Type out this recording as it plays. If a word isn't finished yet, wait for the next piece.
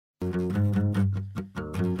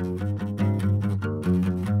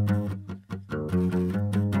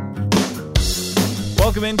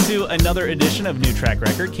Welcome into another edition of New Track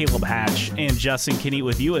Record. Caleb Hatch and Justin Kinney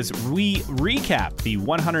with you as we recap the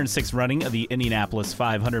 106th running of the Indianapolis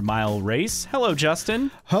 500-mile race. Hello,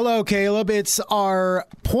 Justin. Hello, Caleb. It's our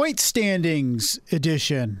point standings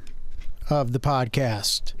edition of the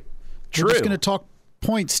podcast. True. We're just going to talk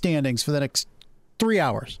point standings for the next 3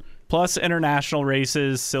 hours. Plus international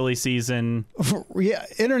races, silly season. Yeah,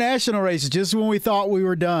 international races. Just when we thought we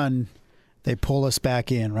were done, they pull us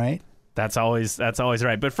back in, right? That's always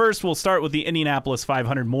right. But first, we'll start with the Indianapolis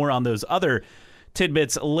 500. More on those other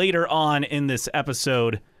tidbits later on in this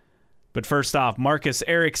episode. But first off, Marcus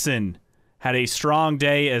Ericsson had a strong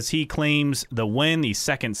day as he claims the win, the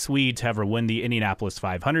second Swede to ever win the Indianapolis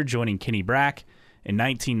 500, joining Kenny Brack in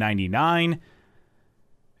 1999.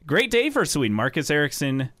 Great day for Sweden. Marcus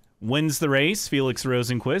Ericsson wins the race. Felix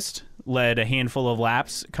Rosenqvist led a handful of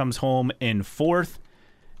laps, comes home in fourth.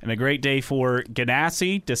 And a great day for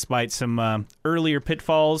Ganassi, despite some earlier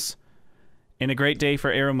pitfalls. And a great day for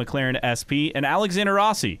Arrow McLaren SP. And Alexander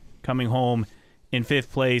Rossi coming home in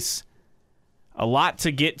fifth place. A lot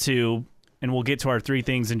to get to, and we'll get to our three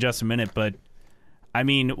things in just a minute. But, I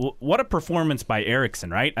mean, what a performance by Ericsson,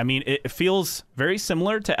 right? I mean, it feels very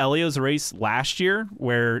similar to Elio's race last year,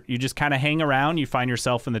 where you just kind of hang around. You find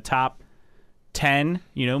yourself in the top 10,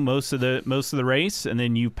 most of the race, and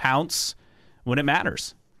then you pounce when it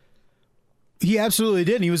matters. He absolutely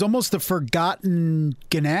did. He was almost the forgotten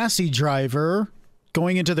Ganassi driver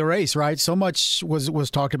going into the race, right? So much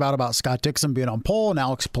was talked about Scott Dixon being on pole and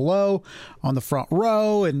Alex Palou on the front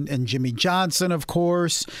row and Jimmy Johnson, of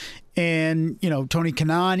course. And, Tony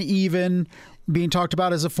Kanaan even being talked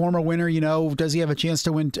about as a former winner. Does he have a chance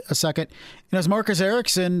to win a second? And it's Marcus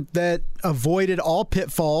Ericsson that avoided all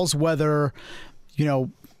pitfalls, whether,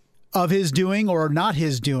 of his doing or not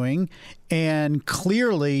his doing, and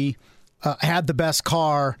clearly had the best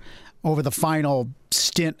car over the final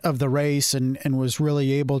stint of the race and was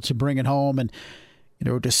really able to bring it home. And,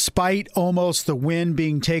 despite almost the win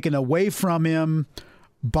being taken away from him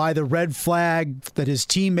by the red flag that his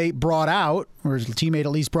teammate brought out, or his teammate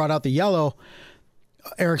at least brought out the yellow,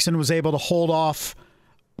 Ericsson was able to hold off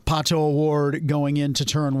Pato Award going into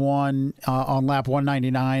turn one on lap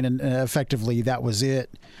 199, and effectively that was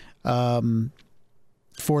it.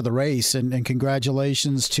 For the race, and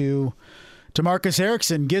congratulations to Marcus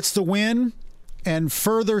Ericsson. Gets the win and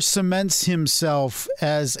further cements himself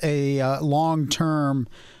as a long-term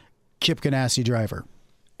Chip Ganassi driver.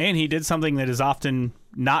 And he did something that is often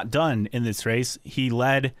not done in this race. He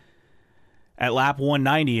led at lap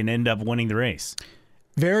 190 and ended up winning the race.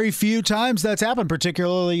 Very few times that's happened,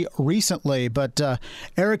 particularly recently. But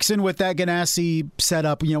Ericsson with that Ganassi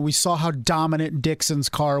setup, we saw how dominant Dixon's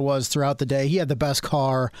car was throughout the day. He had the best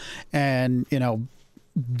car, and,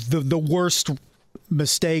 the worst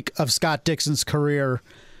mistake of Scott Dixon's career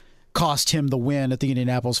cost him the win at the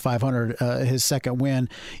Indianapolis 500, his second win.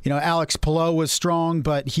 Alex Palou was strong,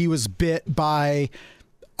 but he was bit by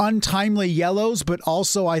untimely yellows, but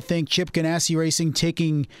also I think Chip Ganassi Racing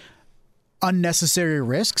taking unnecessary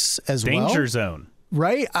risks as well. Danger zone.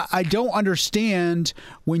 Right? I don't understand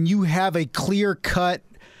when you have a clear-cut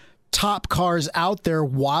top cars out there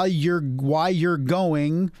why you're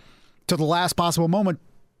going to the last possible moment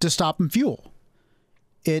to stop and fuel.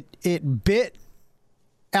 It bit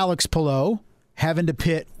Alex Palou having to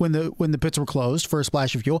pit when the pits were closed for a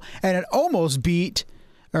splash of fuel, and it almost bit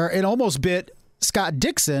Scott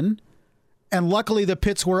Dixon, and luckily the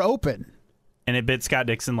pits were open. And it bit Scott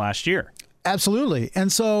Dixon last year. Absolutely.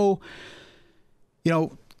 And so,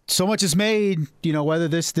 so much is made, whether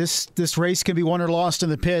this race can be won or lost in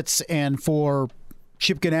the pits. And for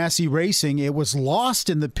Chip Ganassi Racing, it was lost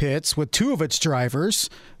in the pits with two of its drivers.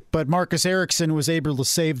 But Marcus Ericsson was able to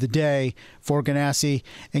save the day for Ganassi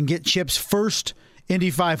and get Chip's first Indy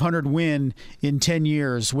 500 win in 10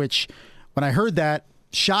 years, which when I heard that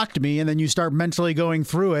shocked me. And then you start mentally going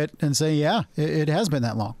through it and say, yeah, it has been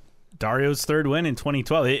that long. Dario's third win in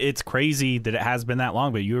 2012. It's crazy that it has been that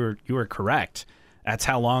long, but you were correct. That's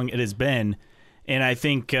how long it has been. And I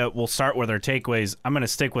think we'll start with our takeaways. I'm going to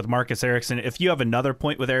stick with Marcus Ericsson. If you have another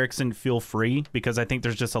point with Ericsson, feel free, because I think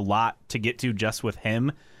there's just a lot to get to just with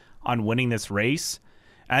him on winning this race.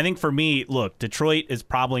 And I think for me, look, Detroit is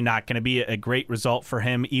probably not going to be a great result for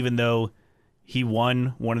him, even though he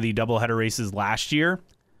won one of the doubleheader races last year.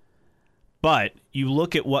 But you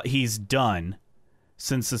look at what he's done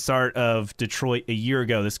since the start of Detroit a year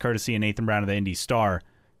ago, this courtesy of Nathan Brown of the Indy Star.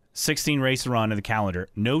 16 race run of the calendar.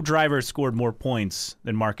 No driver scored more points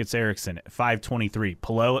than Marcus Ericsson at 523.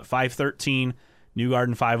 Palou at 513.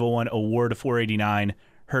 Newgarden 501. Award 489.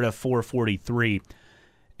 Herta 443.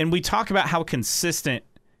 And we talk about how consistent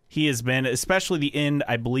he has been, especially the end,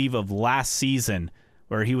 I believe, of last season,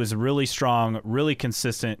 where he was really strong, really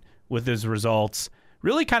consistent with his results.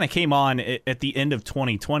 Really kind of came on at the end of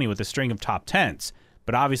 2020 with a string of top 10s.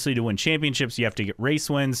 But obviously to win championships, you have to get race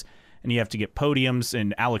wins and you have to get podiums.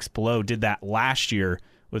 And Alex Palou did that last year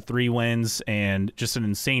with 3 wins and just an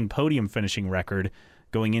insane podium finishing record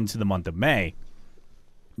going into the month of May.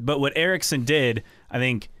 But what Ericsson did, I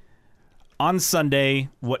think, on Sunday,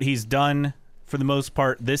 what he's done for the most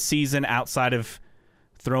part this season, outside of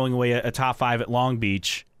throwing away a top 5 at Long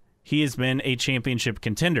Beach, he has been a championship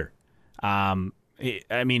contender.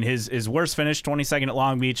 I mean, his worst finish, 22nd at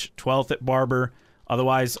Long Beach, 12th at Barber,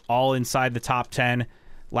 otherwise all inside the top 10.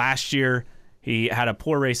 Last year, he had a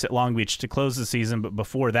poor race at Long Beach to close the season, but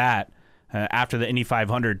before that, after the Indy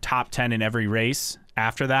 500, top 10 in every race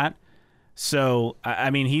after that. So, I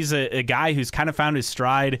mean, he's a guy who's kind of found his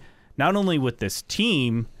stride, not only with this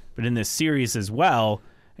team, but in this series as well.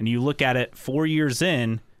 And you look at it 4 years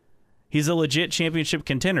in, he's a legit championship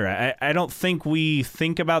contender. I don't think we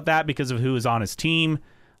think about that because of who is on his team.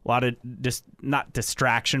 A lot of, not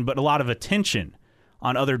distraction, but a lot of attention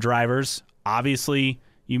on other drivers. Obviously,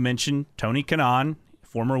 you mentioned Tony Kanaan,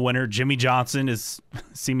 former winner. Jimmy Johnson is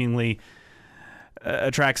seemingly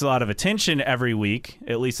attracts a lot of attention every week,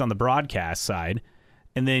 at least on the broadcast side.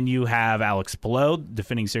 And then you have Alex Palou,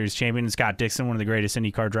 defending series champion, and Scott Dixon, one of the greatest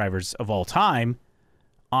IndyCar drivers of all time,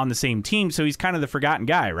 on the same team. So he's kind of the forgotten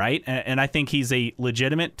guy, right? And I think he's a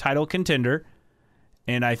legitimate title contender.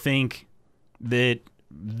 And I think that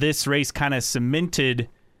this race kind of cemented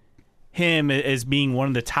him as being one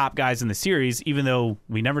of the top guys in the series, even though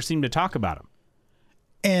we never seem to talk about him.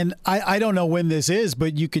 And I don't know when this is,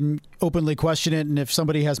 but you can openly question it. And if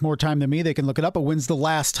somebody has more time than me, they can look it up. But when's the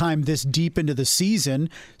last time this deep into the season,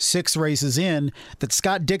 6 races in, that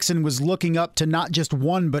Scott Dixon was looking up to not just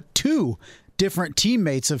 1, but 2 different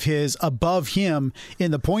teammates of his above him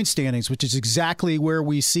in the point standings, which is exactly where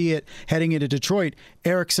we see it heading into Detroit.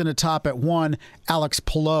 Ericsson atop at 1, Alex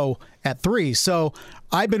Palou at 3. So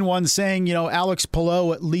I've been one saying, Alex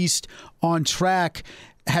Palou, at least on track,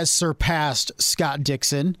 has surpassed Scott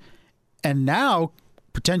Dixon, and now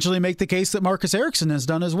potentially make the case that Marcus Ericsson has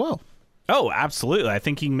done as well. Oh, absolutely. I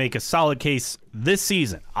think he can make a solid case this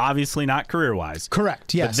season. Obviously not career-wise.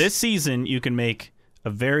 Correct, yes. But this season, you can make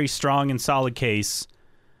a very strong and solid case,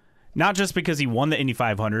 not just because he won the Indy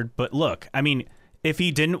 500, but look, I mean, if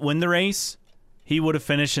he didn't win the race, he would have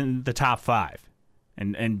finished in the top 5.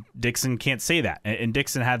 And Dixon can't say that. And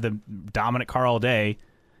Dixon had the dominant car all day,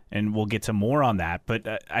 and we'll get to more on that.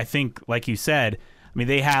 But I think, like you said, I mean,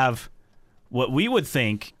 they have what we would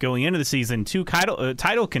think going into the season, 2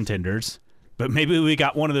 title contenders, but maybe we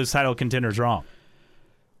got one of those title contenders wrong.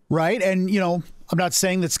 Right. And, I'm not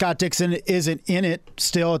saying that Scott Dixon isn't in it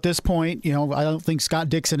still at this point. I don't think Scott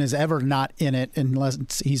Dixon is ever not in it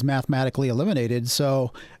unless he's mathematically eliminated.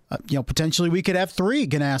 So, potentially we could have 3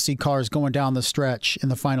 Ganassi cars going down the stretch in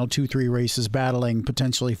the final 2-3 races, battling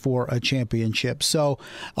potentially for a championship. So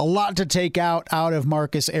a lot to take out of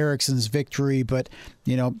Marcus Ericsson's victory, but,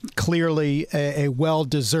 clearly a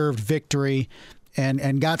well-deserved victory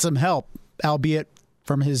and got some help, albeit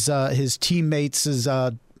from his teammates'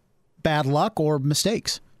 bad luck or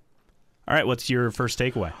mistakes. All right, what's your first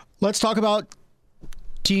takeaway? Let's talk about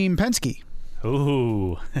Team Penske.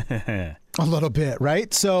 Ooh. A little bit,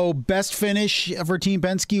 right? So best finish for Team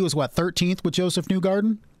Penske was 13th with Joseph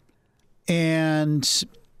Newgarden. And,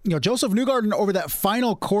 Joseph Newgarden over that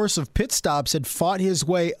final course of pit stops had fought his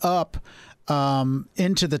way up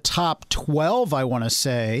into the top 12, I want to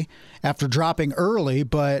say, after dropping early.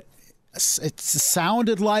 But it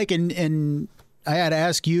sounded like, and I had to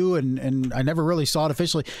ask you, and I never really saw it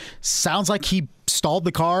officially, sounds like he stalled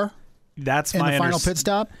the car. That's in the final pit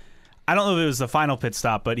stop. I don't know if it was the final pit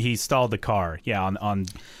stop, but he stalled the car. Yeah, on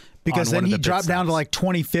because then he dropped down to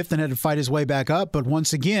 25th and had to fight his way back up. But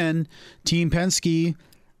once again, Team Penske,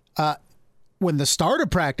 when the start of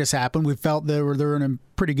practice happened, we felt they were in a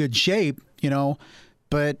pretty good shape,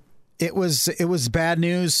 but it was bad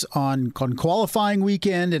news on qualifying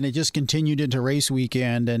weekend, and it just continued into race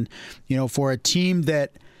weekend. And for a team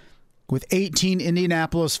that with 18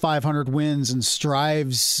 Indianapolis 500 wins and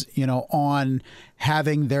strives, on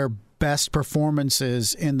having their best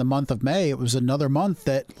performances in the month of May, it was another month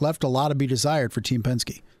that left a lot to be desired for Team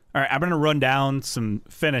Penske. All right, I'm going to run down some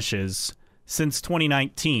finishes since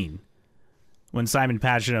 2019 when Simon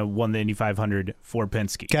Pagenaud won the Indy 500 for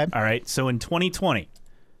Penske. Okay. All right, so in 2020,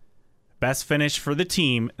 best finish for the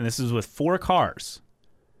team, and this is with 4 cars.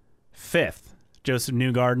 5th, Joseph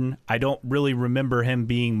Newgarden. I don't really remember him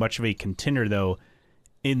being much of a contender, though,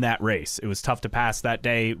 in that race. It was tough to pass that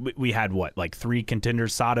day. We had like 3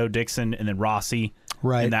 contenders, Sato, Dixon, and then Rossi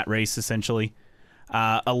in that race, essentially.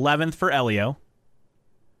 11th for Elio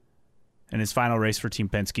in his final race for Team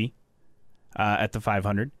Penske at the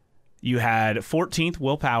 500. You had 14th,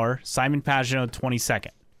 Will Power, Simon Pagenaud,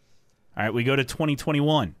 22nd. All right, we go to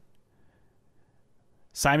 2021.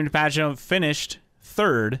 Simon Pagenaud finished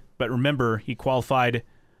 3rd, but remember, he qualified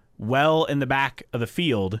well in the back of the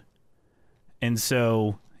field. And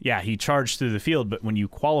so, yeah, he charged through the field, but when you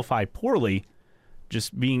qualify poorly,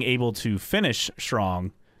 just being able to finish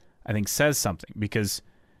strong, I think says something, because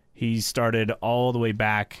he started all the way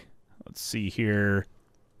back. Let's see here.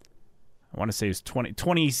 I want to say it was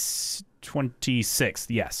 26th,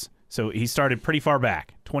 yes. So he started pretty far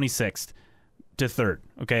back, 26th to 3rd.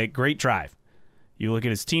 Okay, great drive. You look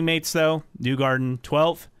at his teammates, though. Newgarden,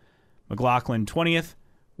 12th. McLaughlin, 20th.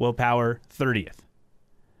 Will Power, 30th.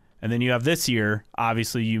 And then you have this year,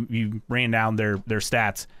 obviously you ran down their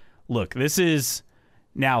stats. Look, this is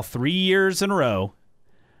now 3 years in a row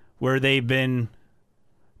where they've been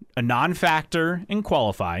a non-factor in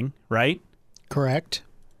qualifying, right? Correct.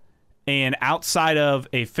 And outside of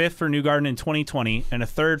a 5th for Newgarden in 2020 and a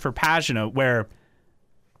 3rd for Pagenaud, where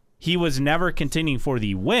he was never contending for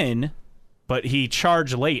the win, but he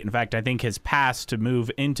charged late. In fact, I think his pass to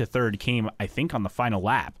move into 3rd came, I think, on the final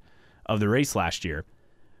lap of the race last year.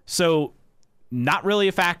 So not really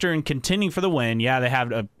a factor in contending for the win. Yeah, they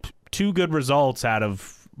have 2 good results out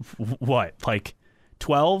of, what, like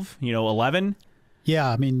 12, 11? Yeah,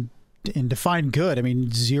 I mean, in define good, I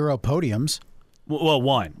mean, 0 podiums. Well,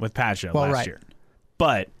 1 with Pagenaud last year.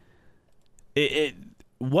 But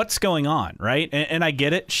what's going on, right? And I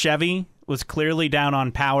get it. Chevy was clearly down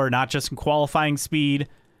on power, not just in qualifying speed.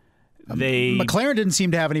 McLaren didn't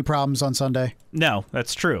seem to have any problems on Sunday. No,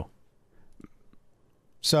 that's true.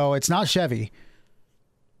 So it's not Chevy.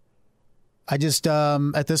 I just,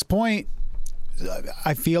 at this point,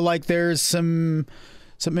 I feel like there's some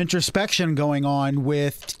introspection going on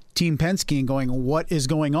with Team Penske and going, what is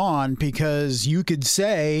going on? Because you could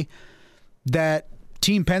say that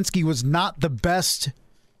Team Penske was not the best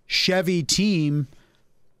Chevy team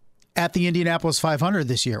at the Indianapolis 500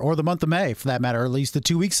 this year, or the month of May, for that matter, or at least the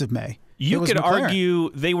 2 weeks of May. You could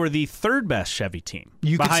argue they were the 3rd best Chevy team.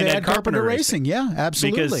 You could say Ed Carpenter Racing. Yeah,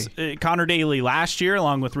 absolutely. Because Connor Daly last year,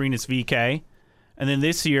 along with Rinus VeeKay, and then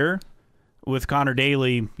this year with Connor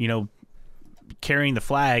Daly, carrying the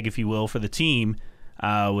flag, if you will, for the team,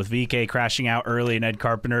 with VeeKay crashing out early, and Ed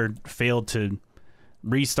Carpenter failed to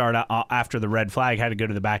restart after the red flag, had to go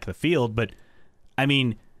to the back of the field. But, I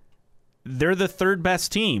mean, they're the 3rd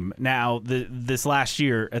best team now this last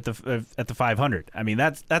year at the 500. I mean,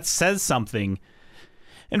 that says something.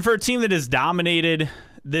 And for a team that has dominated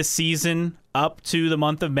this season up to the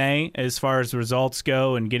month of May as far as results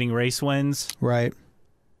go and getting race wins. Right.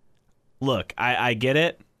 Look, I get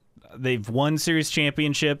it. They've won series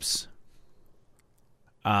championships.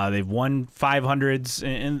 They've won 500s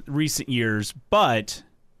in recent years, but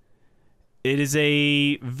it is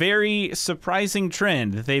a very surprising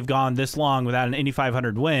trend that they've gone this long without an Indy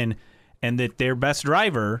 500 win, and that their best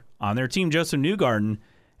driver on their team, Joseph Newgarden,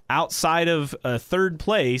 outside of a 3rd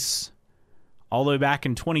place all the way back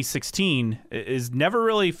in 2016, is never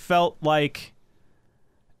really felt like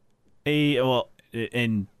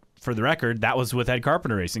and for the record, that was with Ed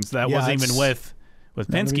Carpenter Racing, so that wasn't even with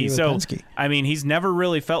Penske. Penske. I mean, he's never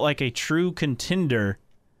really felt like a true contender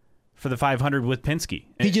for the 500 with Penske.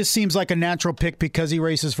 He just seems like a natural pick because he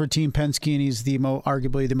races for Team Penske, and he's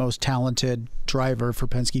arguably the most talented driver for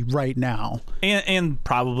Penske right now. And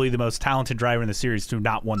probably the most talented driver in the series to have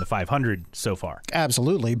not won the 500 so far.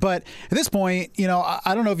 Absolutely. But at this point,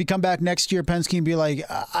 I don't know if you come back next year, Penske, and be like,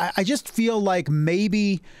 I just feel like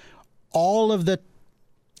maybe all of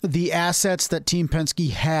the assets that Team Penske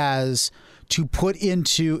has to put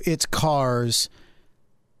into its cars,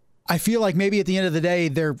 I feel like maybe at the end of the day,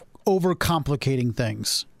 they're overcomplicating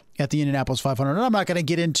things at the Indianapolis 500. And I'm not going to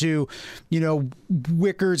get into,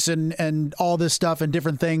 wickers and all this stuff and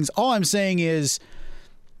different things. All I'm saying is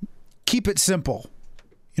keep it simple.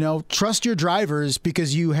 Trust your drivers,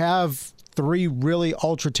 because you have 3 really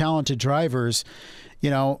ultra talented drivers.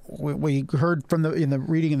 We heard from in the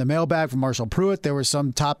reading in the mailbag from Marshall Pruitt, there was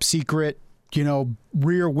some top secret,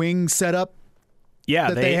 rear wing setup.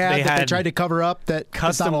 Yeah, they tried to cover up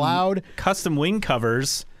that's not allowed. Custom wing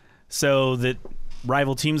covers so that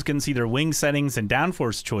rival teams couldn't see their wing settings and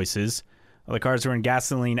downforce choices. Well, the cars were in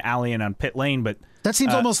gasoline alley and on pit lane, but that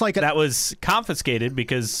seems almost like that was confiscated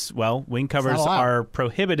because, wing covers are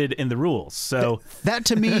prohibited in the rules. So that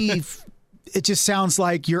to me, it just sounds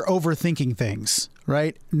like you're overthinking things,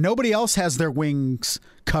 right? Nobody else has their wings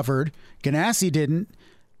covered. Ganassi didn't.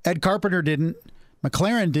 Ed Carpenter didn't.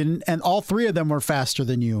 McLaren didn't. And all three of them were faster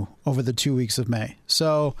than you over the 2 weeks of May.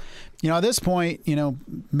 So, at this point,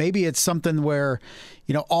 maybe it's something where,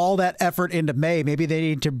 all that effort into May, maybe they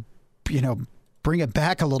need to, bring it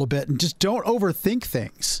back a little bit and just don't overthink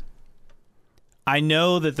things. I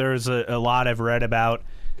know that there's a lot I've read about.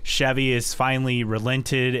 Chevy has finally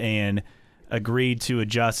relented and agreed to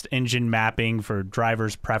adjust engine mapping for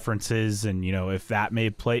drivers' preferences, and if that may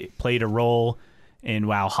played a role in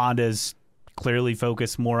while Honda's clearly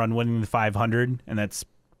focused more on winning the 500, and that's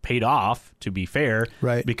paid off, to be fair,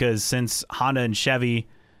 right? Because since Honda and Chevy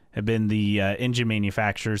have been the engine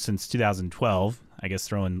manufacturers since 2012, I guess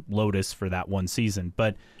throwing Lotus for that one season,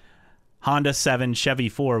 but Honda 7, Chevy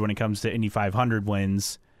 4 when it comes to Indy 500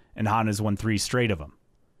 wins, and Honda's won 3 straight of them.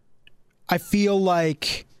 I feel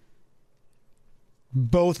like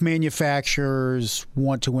both manufacturers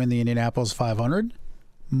want to win the Indianapolis 500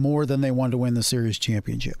 more than they want to win the series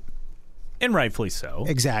championship. And rightfully so.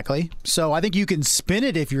 Exactly. So I think you can spin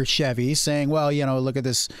it if you're Chevy, saying, well, look at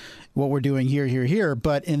this, what we're doing here.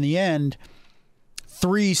 But in the end,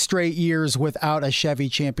 3 straight years without a Chevy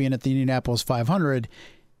champion at the Indianapolis 500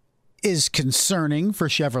 is concerning for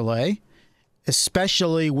Chevrolet,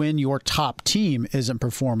 especially when your top team isn't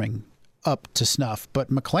performing up to snuff. But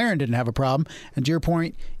McLaren didn't have a problem. And to your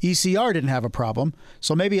point, ECR didn't have a problem.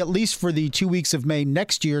 So maybe at least for the 2 weeks of May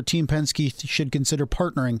next year, Team Penske should consider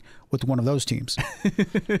partnering with one of those teams.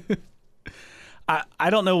 I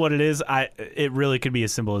don't know what it is. It really could be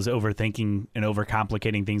as simple as overthinking and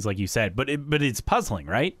overcomplicating things, like you said. But it's puzzling,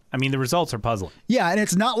 right? I mean, the results are puzzling. Yeah, and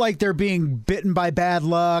it's not like they're being bitten by bad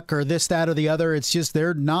luck or this, that, or the other. It's just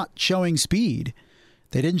they're not showing speed.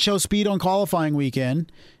 They didn't show speed on qualifying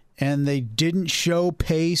weekend, and they didn't show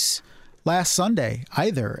pace last Sunday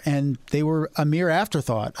either. And they were a mere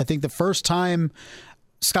afterthought. I think the first time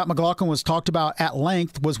Scott McLaughlin was talked about at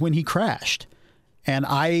length was when he crashed. And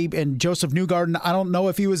Joseph Newgarden, I don't know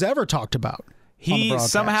if he was ever talked about. He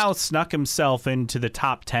somehow snuck himself into the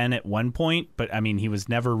top 10 at one point, but I mean, he was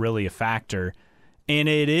never really a factor. And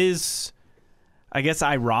it is, I guess,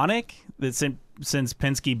 ironic that since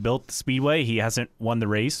Penske built the Speedway, he hasn't won the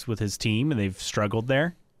race with his team, and they've struggled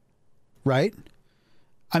there. Right?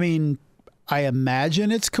 I mean, I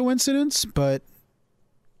imagine it's coincidence, but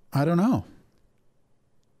I don't know.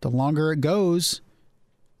 The longer it goes,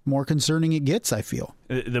 more concerning it gets, I feel.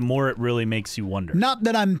 The more it really makes you wonder. Not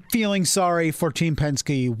that I'm feeling sorry for Team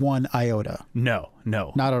Penske one iota. No.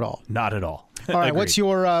 Not at all. Not at all. All right, what's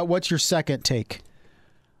your second take?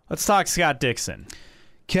 Let's talk Scott Dixon.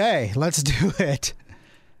 Okay, let's do it.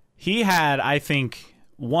 He had, I think,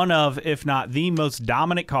 one of, if not the most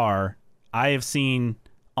dominant car I have seen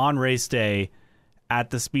on race day at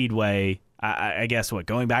the Speedway. I guess,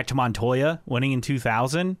 going back to Montoya, winning in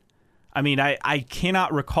 2000? I mean, I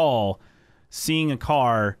cannot recall seeing a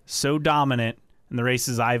car so dominant in the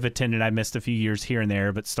races I've attended. I missed a few years here and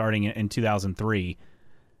there, but starting in 2003,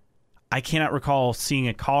 I cannot recall seeing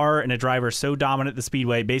a car and a driver so dominant at the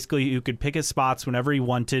Speedway, basically who could pick his spots whenever he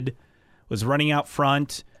wanted, was running out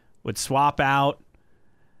front, would swap out,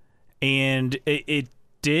 and it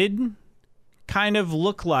did kind of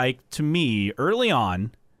look like, to me, early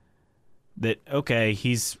on, that, okay,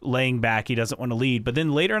 he's laying back, he doesn't want to lead. But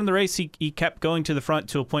then later in the race, he kept going to the front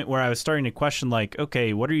to a point where I was starting to question, like,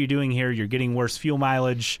 okay, what are you doing here? You're getting worse fuel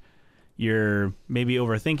mileage. You're maybe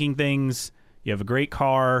overthinking things. You have a great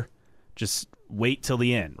car. Just wait till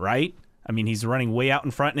the end, right? I mean, he's running way out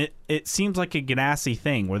in front, and it seems like a Ganassi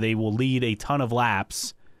thing where they will lead a ton of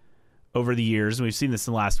laps over the years. And we've seen this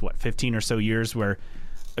in the last, 15 or so years, where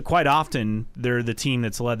quite often they're the team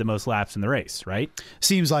that's led the most laps in the race, right?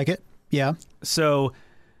 Seems like it. Yeah. So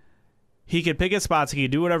he could pick his spots. He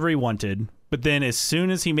could do whatever he wanted. But then as soon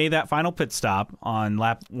as he made that final pit stop on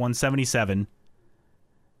lap 177,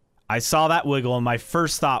 I saw that wiggle, and my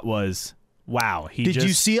first thought was, wow. Did you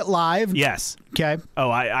see it live? Yes. Okay.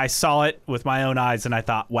 Oh, I saw it with my own eyes, and I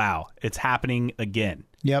thought, wow, it's happening again.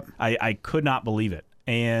 Yep. I could not believe it.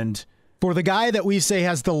 And for the guy that we say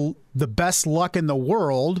has the best luck in the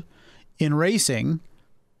world in racing,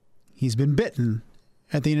 he's been bitten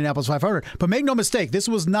at the Indianapolis 500. But make no mistake, this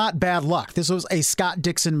was not bad luck. This was a Scott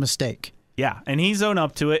Dixon mistake. Yeah, and he's owned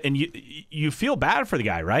up to it, and you feel bad for the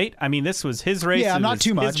guy, right? I mean, this was his race. Yeah, not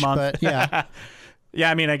too much, but yeah. Yeah,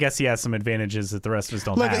 I mean, I guess he has some advantages that the rest of us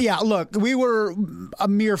don't have. Yeah, look, we were a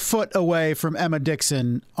mere foot away from Emma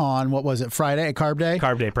Dixon on, what was it, Friday at Carb Day?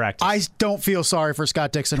 Carb Day practice. I don't feel sorry for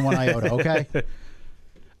Scott Dixon one iota, okay?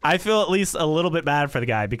 I feel at least a little bit bad for the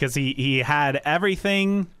guy because he had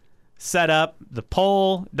everything set up, the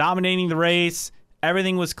pole, dominating the race,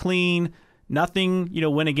 everything was clean. Nothing,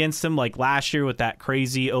 went against him like last year with that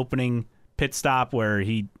crazy opening pit stop where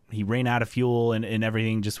he ran out of fuel and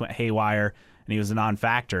everything just went haywire and he was a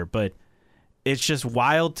non-factor. But it's just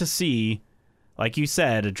wild to see, like you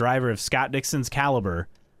said, a driver of Scott Dixon's caliber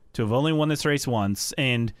to have only won this race once.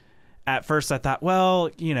 And at first I thought, well,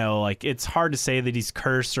 like it's hard to say that he's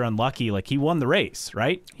cursed or unlucky. Like he won the race,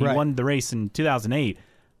 right? He won the race in 2008.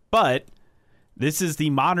 But this is the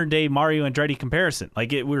modern day Mario Andretti comparison.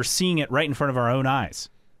 Like we're seeing it right in front of our own eyes.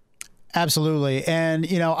 Absolutely. And,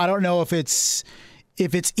 I don't know if it's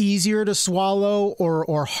easier to swallow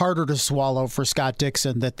or harder to swallow for Scott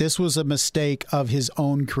Dixon that this was a mistake of his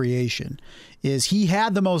own creation. Is he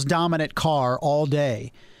had the most dominant car all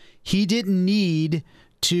day. He didn't need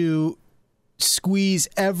to squeeze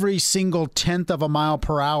every single 1/10 of a mile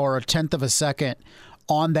per hour, a 1/10 of a second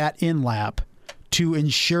on that in lap to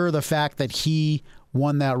ensure the fact that he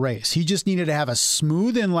won that race. He just needed to have a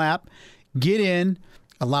smooth in lap, get in,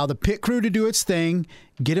 allow the pit crew to do its thing,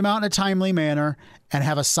 get him out in a timely manner, and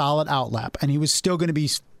have a solid out lap. And he was still going to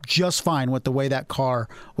be just fine with the way that car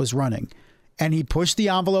was running. And he pushed the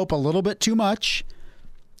envelope a little bit too much,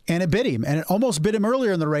 and it bit him. And it almost bit him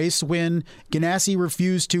earlier in the race when Ganassi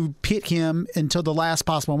refused to pit him until the last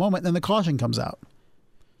possible moment, and then the caution comes out.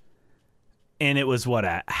 And it was,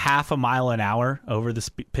 a half a mile an hour over the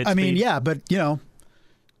pit speed? Yeah, but,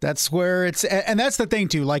 that's where it's, and that's the thing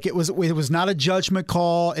too. Like it was not a judgment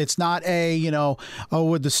call. It's not a,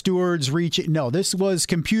 would the stewards reach it? No, this was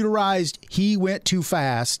computerized. He went too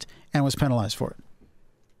fast and was penalized for it.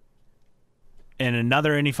 And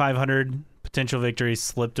another Indy 500 potential victory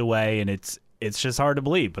slipped away, and it's just hard to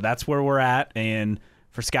believe. But that's where we're at. And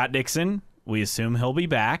for Scott Dixon, we assume he'll be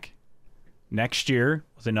back next year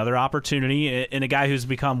with another opportunity, and a guy who's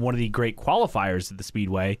become one of the great qualifiers at the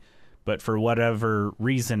Speedway. But for whatever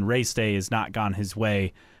reason, race day has not gone his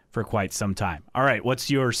way for quite some time. All right, what's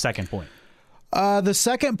your second point? The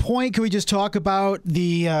second point, can we just talk about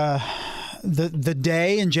the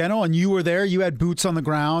day in general? And you were there. You had boots on the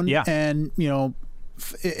ground. Yeah. And,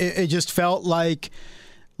 it just felt like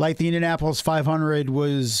the Indianapolis 500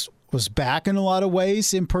 was back in a lot of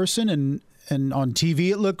ways in person, and on TV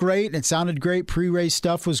it looked great. It sounded great. Pre-race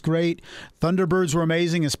stuff was great. Thunderbirds were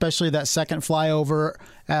amazing, especially that second flyover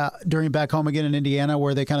during back home again in Indiana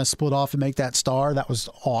where they kind of split off and make that star. That was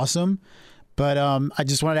awesome. But I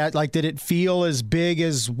just wanted to add, did it feel as big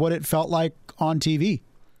as what it felt like on TV?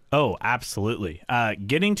 Oh, absolutely.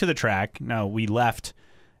 Getting to the track, we left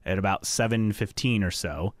at about 7:15 or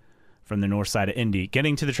so from the north side of Indy.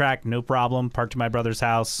 Getting to the track, no problem. Parked at my brother's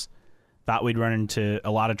house. Thought we'd run into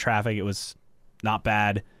a lot of traffic. It was not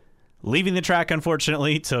bad. Leaving the track,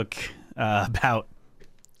 unfortunately, took about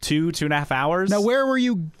 2.5 hours. Now, where were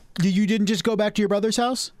you? You didn't just go back to your brother's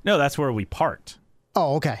house? No, that's where we parked.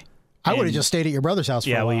 Oh, okay. I would have just stayed at your brother's house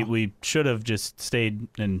for a while. we should have just stayed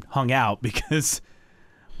and hung out because,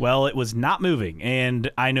 well, it was not moving. And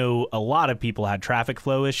I know a lot of people had traffic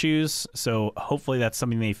flow issues, so hopefully that's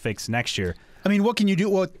something they fix next year. I mean, what can you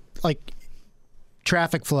do?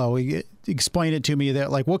 Traffic flow, explain it to me.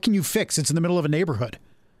 That what can you fix? It's in the middle of a neighborhood.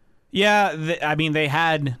 Yeah, they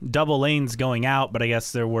had double lanes going out, but I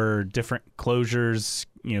guess there were different closures,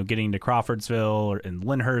 getting to Crawfordsville and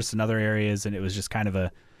Lyndhurst and other areas, and it was just kind of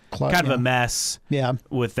a mess. Yeah.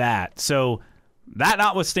 With that. So that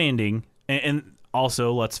notwithstanding, and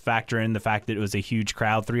also let's factor in the fact that it was a huge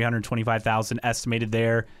crowd, 325,000 estimated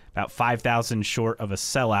there, about 5,000 short of a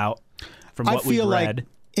sellout from what we've read. Like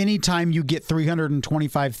anytime you get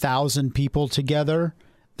 325,000 people together,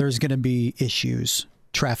 there's going to be issues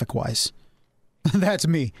traffic-wise. That's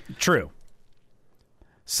me. True.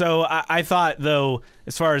 So I thought, though,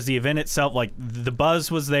 as far as the event itself, the buzz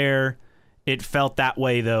was there. It felt that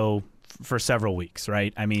way, though, for several weeks,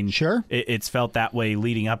 right? I mean, sure. It's felt that way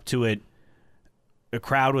leading up to it. The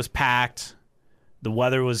crowd was packed. The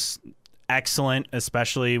weather was excellent,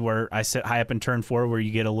 especially where I sit high up in turn 4 where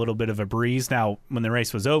you get a little bit of a breeze. Now, when the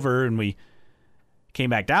race was over and we came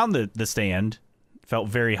back down the stand, it felt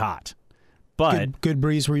very hot. But good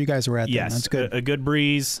breeze where you guys were at. Yes, then. That's good. A good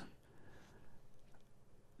breeze.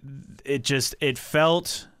 It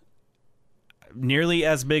felt nearly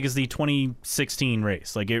as big as the 2016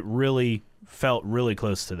 race. It really felt really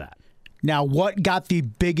close to that. Now, what got the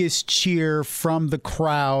biggest cheer from the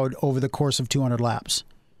crowd over the course of 200 laps?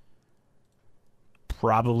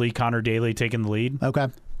 Probably Connor Daly taking the lead. Okay.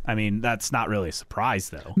 I mean, that's not really a surprise,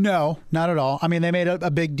 though. No, not at all. I mean, they made a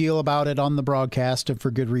big deal about it on the broadcast, and for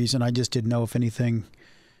good reason. I just didn't know if anything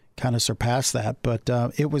kind of surpassed that. But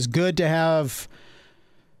it was good to have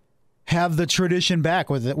have the tradition back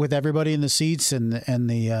with everybody in the seats and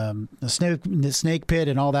the snake pit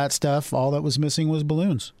and all that stuff. All that was missing was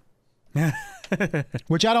balloons.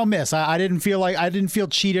 Which I don't miss. I didn't feel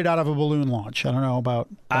cheated out of a balloon launch. I don't know about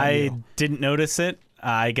didn't notice it.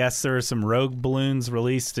 I guess there were some Rogue balloons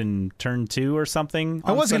released in turn 2 or something.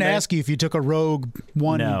 I was going to ask you if you took a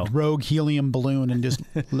Rogue helium balloon and just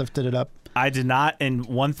lifted it up. I did not. And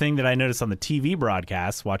one thing that I noticed on the TV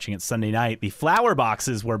broadcast, watching it Sunday night, the flower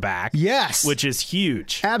boxes were back. Yes. Which is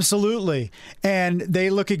huge. Absolutely. And they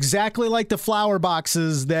look exactly like the flower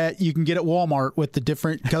boxes that you can get at Walmart with the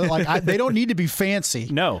different color. They don't need to be fancy.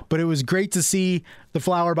 No. But it was great to see the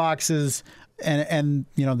flower boxes and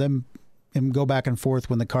them go back and forth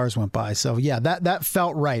when the cars went by. So, yeah, that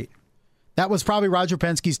felt right. That was probably Roger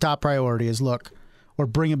Penske's top priority is, look, we're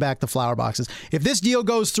bringing back the flower boxes. If this deal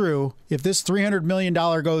goes through, if this $300 million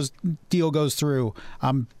deal goes through,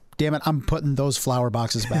 I'm putting those flower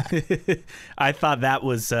boxes back. I thought that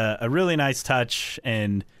was a really nice touch,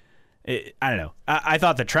 and I don't know. I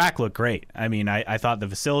thought the track looked great. I mean, I thought the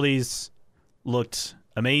facilities looked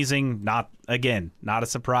amazing. Not a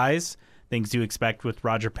surprise. Things you expect with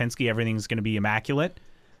Roger Penske, everything's going to be immaculate.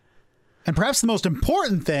 And perhaps the most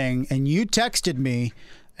important thing, and you texted me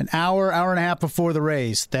an hour and a half before the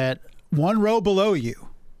race, that one row below you,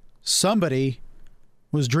 somebody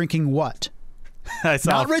was drinking what?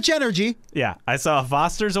 Not Rich Energy. Yeah, I saw a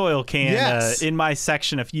Foster's oil can in my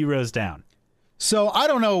section a few rows down. So I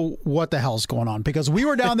don't know what the hell's going on, because we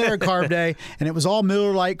were down there at Carb Day, and it was all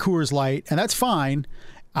Miller Lite, Coors Light, and that's fine.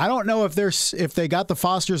 I don't know if they got the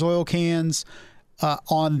Foster's oil cans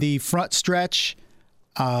on the front stretch.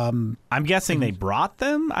 I'm guessing they brought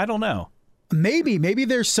them. I don't know. Maybe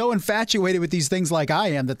they're so infatuated with these things like I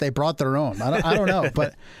am that they brought their own. I don't know,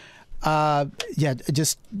 but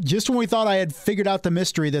just when we thought I had figured out the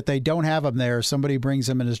mystery that they don't have them there, somebody brings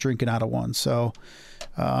them and is drinking out of one. So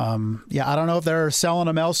I don't know if they're selling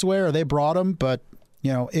them elsewhere or they brought them, but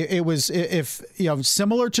it was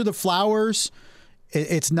similar to the flowers.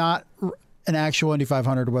 It's not an actual Indy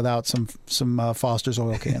 500 without some Foster's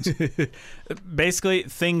oil cans. Basically,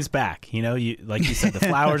 things back. Like you said, the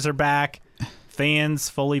flowers are back. Fans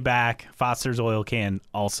fully back. Foster's oil can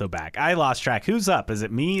also back. I lost track. Who's up? Is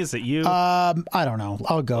it me? Is it you? I don't know.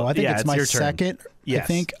 I'll go. I think it's my second. Yes. I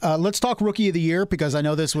think. Let's talk Rookie of the Year, because I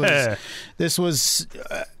know this was.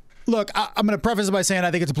 Look, I'm going to preface it by saying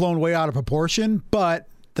I think it's blown way out of proportion, but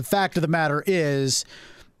the fact of the matter is,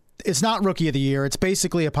 it's not Rookie of the Year. It's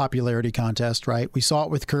basically a popularity contest, right? We saw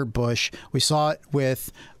it with Kurt Busch. We saw it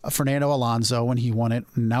with Fernando Alonso when he won it.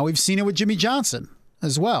 Now we've seen it with Jimmy Johnson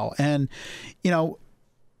as well. And,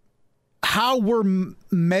 how we're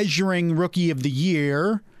measuring Rookie of the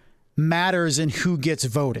Year matters in who gets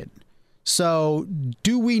voted. So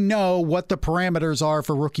do we know what the parameters are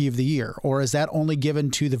for Rookie of the Year, or is that only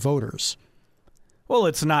given to the voters? Well,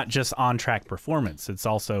 it's not just on-track performance. It's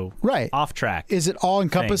also off-track. Is it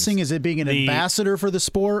all-encompassing? Is it being an ambassador for the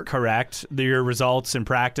sport? Correct. Your results in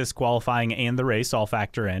practice, qualifying, and the race all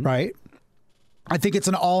factor in. Right. I think it's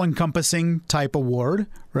an all-encompassing type award,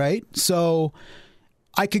 right? So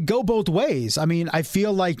I could go both ways. I mean, I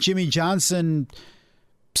feel like Jimmy Johnson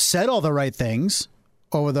said all the right things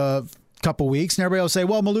over the couple weeks, and everybody will say,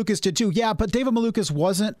 well, Malukas did too. Yeah, but David Malukas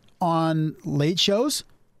wasn't on late shows.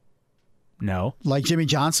 No. Like Jimmy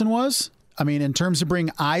Johnson was. I mean, in terms of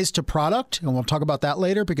bringing eyes to product, and we'll talk about that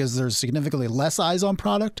later because there's significantly less eyes on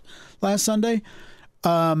product last Sunday.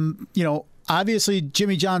 Obviously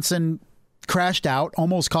Jimmy Johnson crashed out,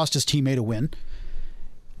 almost cost his teammate a win.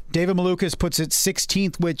 David Malukas puts it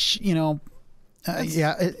 16th, which,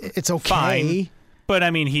 it's okay. Fine. But,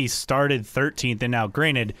 I mean, he started 13th, and now,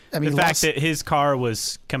 granted, the fact that his car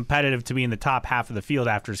was competitive to be in the top half of the field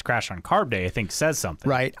after his crash on Carb Day, I think, says something.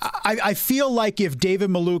 Right. I feel like if David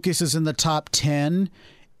Malukas is in the top 10,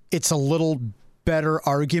 it's a little better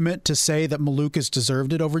argument to say that Malukas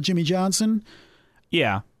deserved it over Jimmy Johnson.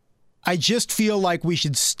 Yeah. I just feel like we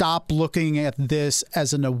should stop looking at this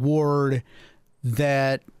as an award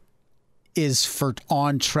that is for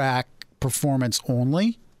on-track performance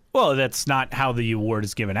only. Well, that's not how the award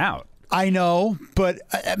is given out. I know, but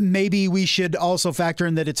maybe we should also factor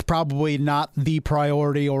in that it's probably not the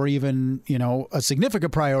priority or even, a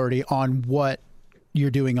significant priority on what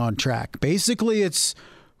you're doing on track. Basically, it's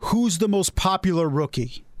who's the most popular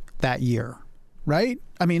rookie that year, right?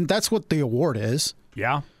 I mean, that's what the award is.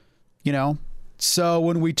 Yeah. So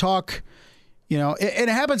when we talk, and it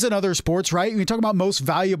happens in other sports, right? When you talk about most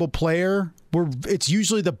valuable player, it's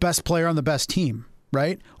usually the best player on the best team.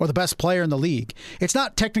 Right? Or the best player in the league. It's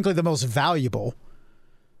not technically the most valuable.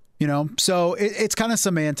 So it's kind of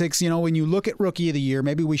semantics. When you look at Rookie of the Year,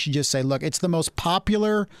 maybe we should just say, look, it's the most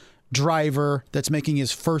popular driver that's making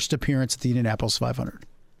his first appearance at the Indianapolis 500.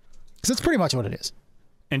 Because that's pretty much what it is.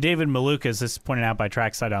 And David Malukas, this is pointed out by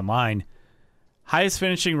Trackside Online, highest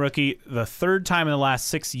finishing rookie, the third time in the last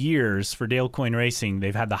 6 years for Dale Coyne Racing,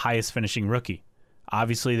 they've had the highest finishing rookie.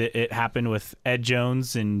 Obviously, it happened with Ed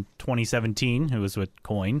Jones in 2017, who was with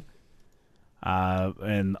Coyne,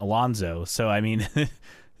 and Alonso. So, I mean,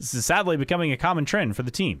 this is sadly becoming a common trend for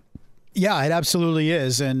the team. Yeah, it absolutely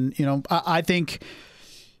is. And, I think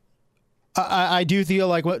I do feel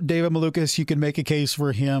like what David Malukas, you can make a case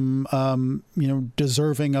for him,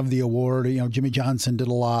 deserving of the award. Jimmy Johnson did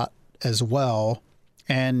a lot as well.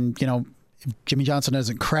 And, if Jimmy Johnson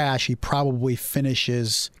doesn't crash, he probably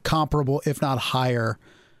finishes comparable, if not higher,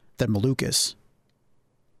 than Malukas.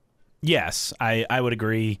 Yes, I would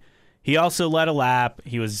agree. He also led a lap.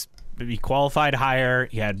 He qualified higher.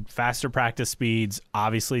 He had faster practice speeds.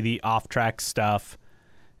 Obviously, the off-track stuff.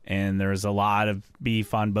 And there's a lot of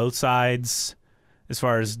beef on both sides as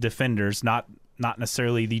far as defenders, not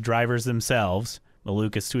necessarily the drivers themselves.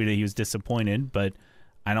 Malukas tweeted he was disappointed, but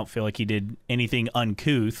I don't feel like he did anything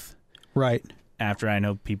uncouth. Right. After I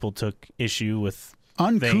know people took issue with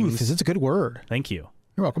uncouth. It's a good word. Thank you.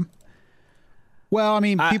 You're welcome. Well, I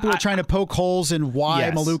mean, people are trying to poke holes in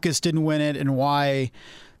why Malukas didn't win it and why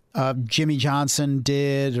Jimmy Johnson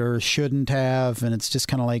did or shouldn't have. And it's just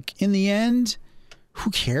kind of like, in the end,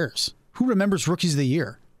 who cares? Who remembers Rookies of the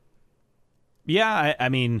Year? Yeah, I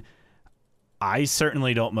mean, I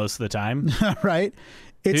certainly don't most of the time. Right?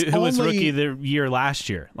 Who was Rookie of the Year last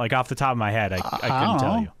year? Like, off the top of my head, I couldn't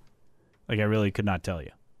tell you. Like, I really could not tell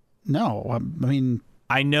you. No, I mean...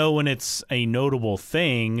 I know when it's a notable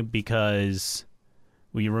thing because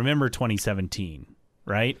we remember 2017,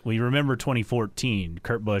 right? We remember 2014,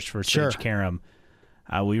 Kurt Busch versus Sage Karam.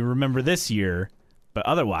 We remember this year, but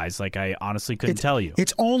otherwise, like, I honestly couldn't tell you.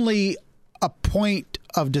 It's only a point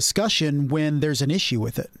of discussion when there's an issue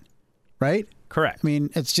with it, right? Correct. I mean,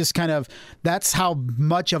 it's just kind of, that's how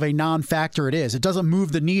much of a non-factor it is. It doesn't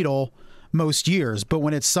move the needle most years, but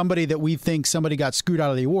when it's somebody that we think somebody got screwed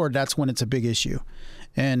out of the award, that's when it's a big issue.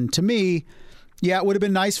 And to me, yeah, it would have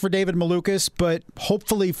been nice for David Malukas, but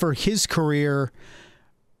hopefully for his career,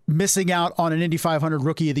 missing out on an Indy 500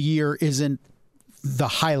 Rookie of the Year isn't the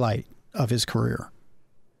highlight of his career.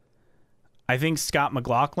 I think Scott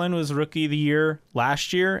McLaughlin was Rookie of the Year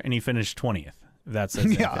last year, and he finished 20th. That's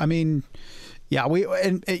yeah. I mean, yeah,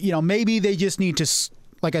 maybe they just need to,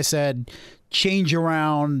 like I said, change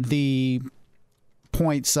around the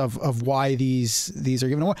points of why these are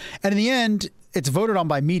given away. And in the end, it's voted on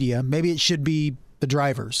by media. Maybe it should be the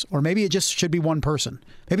drivers, or maybe it just should be one person.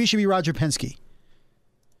 Maybe it should be Roger Penske.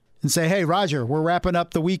 And say, hey, Roger, we're wrapping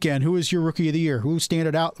up the weekend. Who is your Rookie of the Year? Who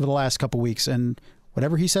standed out for the last couple weeks? And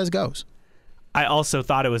whatever he says goes. I also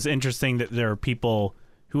thought it was interesting that there are people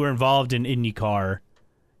who are involved in IndyCar,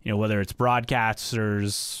 whether it's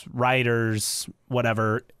broadcasters, writers,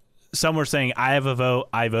 whatever. Some were saying, I have a vote.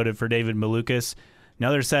 I voted for David Malukas.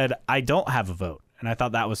 Another said, I don't have a vote. And I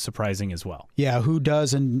thought that was surprising as well. Yeah, who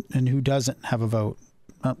does and who doesn't have a vote.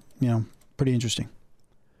 Pretty interesting.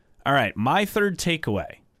 All right, my third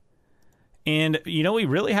takeaway. And, we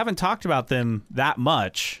really haven't talked about them that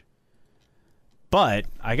much. But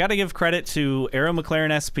I got to give credit to Arrow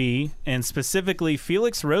McLaren SP and specifically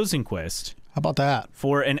Felix Rosenqvist. How about that?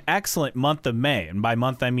 For an excellent month of May. And by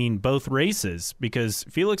month, I mean both races, because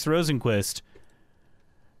Felix Rosenqvist,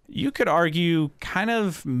 you could argue, kind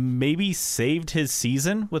of maybe saved his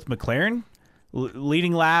season with McLaren,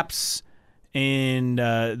 leading laps in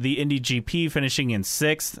the Indy GP, finishing in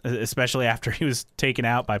 6th, especially after he was taken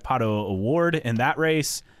out by Pato O'Ward in that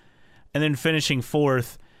race, and then finishing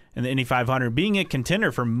 4th in the Indy 500, being a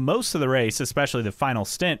contender for most of the race, especially the final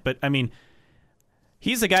stint. But, I mean,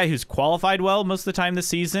 he's a guy who's qualified well most of the time this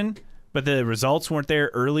season, but the results weren't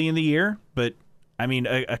there early in the year. But, I mean,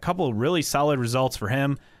 a couple of really solid results for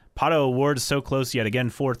him. Pato O'Ward is so close yet again,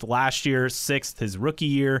 4th last year, 6th his rookie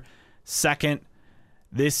year, 2nd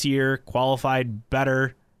this year, qualified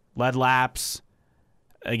better, led laps.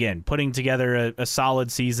 Again, putting together a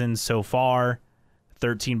solid season so far,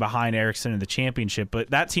 13 behind Ericsson in the championship. But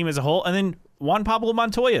that team as a whole, and then Juan Pablo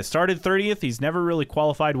Montoya started 30th. He's never really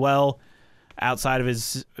qualified well outside of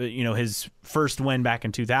his, his first win back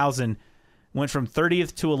in 2000. Went from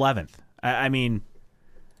 30th to 11th. I mean,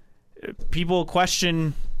 people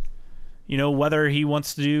question, whether he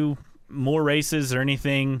wants to do more races or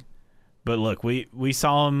anything. But look, we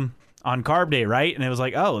saw him on Carb Day, right? And it was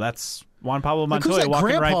like, oh, that's Juan Pablo Montoya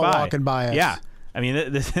walking right by. Walking by us. Yeah. I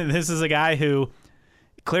mean, this is a guy who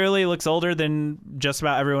clearly looks older than just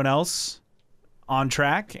about everyone else on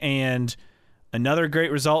track, and another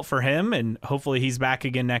great result for him, and hopefully he's back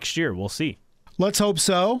again next year. We'll see. Let's hope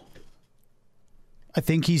so. I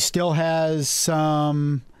think he still has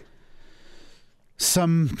some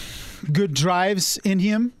good drives in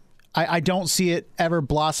him. I don't see it ever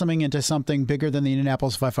blossoming into something bigger than the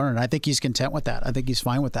Indianapolis 500. I think he's content with that. I think he's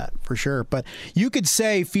fine with that for sure. But you could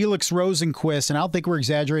say Felix Rosenqvist, and I don't think we're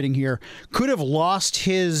exaggerating here, could have lost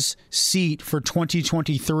his seat for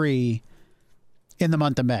 2023 in the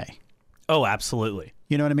month of May. Oh, absolutely.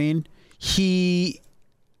 You know what I mean?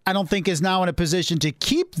 I don't think is now in a position to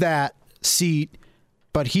keep that seat,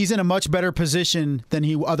 but he's in a much better position than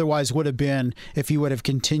he otherwise would have been if he would have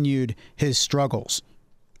continued his struggles.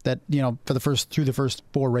 That, through the first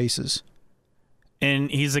 4 races. And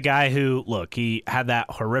he's a guy who, look, he had that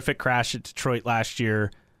horrific crash at Detroit last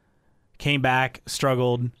year, came back,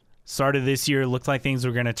 struggled, started this year, looked like things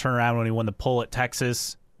were going to turn around when he won the pole at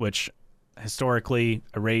Texas, which historically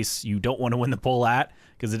a race you don't want to win the pole at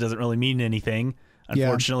because it doesn't really mean anything,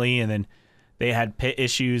 unfortunately. Yeah. And then they had pit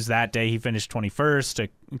issues that day. He finished 21st,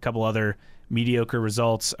 a couple other mediocre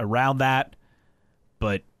results around that.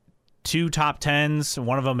 But 2 top 10s,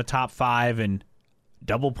 one of them a top 5, and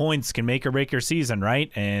double points can make or break your season,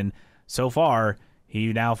 right? And so far,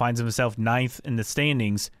 he now finds himself 9th in the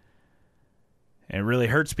standings. And it really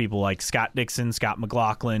hurts people like Scott Dixon, Scott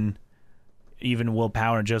McLaughlin, even Will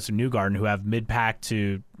Power and Joseph Newgarden, who have mid-pack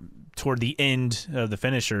to toward the end of the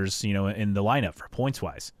finishers, in the lineup for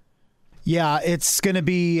points-wise. Yeah, it's going to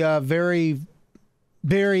be very,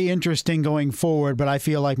 very interesting going forward, but I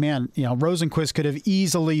feel like, Rosenqvist could have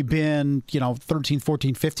easily been, 13th,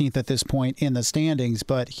 14th, 15th at this point in the standings,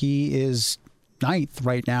 but he is 9th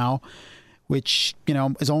right now, which,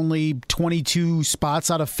 is only 22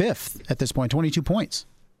 spots out of 5th at this point, 22 points.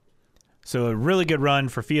 So a really good run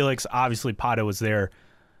for Felix. Obviously, Pato was there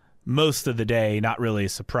most of the day, not really a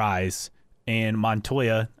surprise. And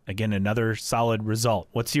Montoya, again, another solid result.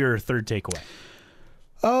 What's your third takeaway?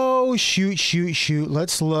 Oh, shoot.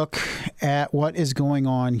 Let's look at what is going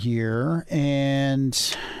on here.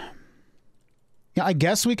 And I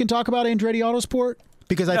guess we can talk about Andretti Autosport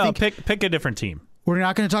because I think pick a different team. We're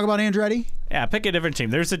not going to talk about Andretti? Yeah, pick a different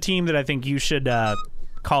team. There's a team that I think you should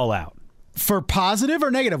call out. For positive or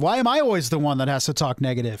negative? Why am I always the one that has to talk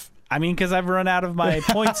negative? I mean, because I've run out of my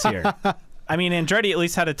points here. I mean, Andretti at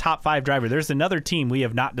least had a top 5 driver. There's another team we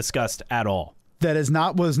have not discussed at all. That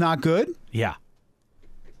was not good? Yeah.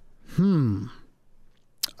 Or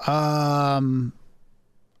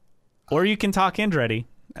you can talk Andretti.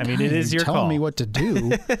 I mean, it is your call. Telling me what to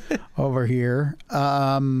do over here.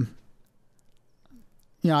 I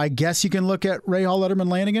guess you can look at Ray Hall, Letterman,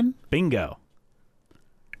 Lanigan. Bingo.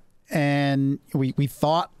 And we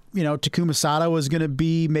thought, Takuma Sato was going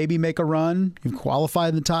to maybe make a run. He qualified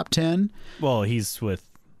in the top 10. Well, he's with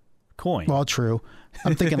Coyne. Well, true.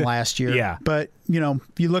 I'm thinking last year. Yeah. But, you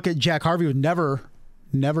look at Jack Harvey, was never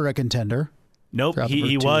a contender. Nope.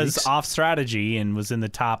 He was off strategy and was in the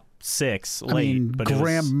top 6 late. But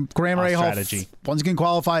Graham Ray Hall once again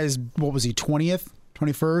qualifies, what was he, 20th,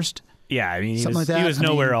 21st? Yeah, I mean, something like that. He was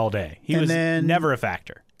nowhere all day. He was never a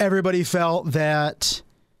factor. Everybody felt that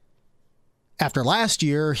after last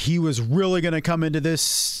year, he was really going to come into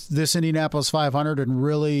this Indianapolis 500 and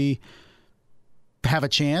really have a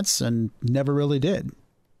chance, and never really did.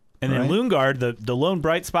 And then Lundgaard, the lone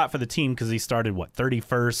bright spot for the team, because he started,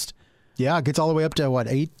 31st? Yeah, gets all the way up to,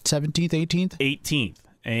 17th, 18th? 18th.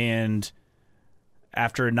 And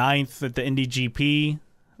after 9th at the Indy GP,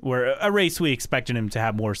 where a race we expected him to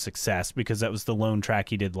have more success because that was the lone track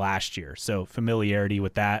he did last year. So familiarity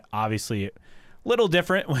with that. Obviously, a little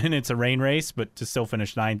different when it's a rain race, but to still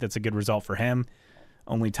finish 9th, that's a good result for him.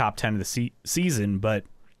 Only top 10 of the season, but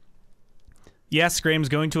yes, Graham's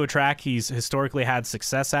going to a track he's historically had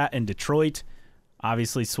success at in Detroit.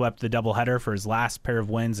 Obviously swept the doubleheader for his last pair of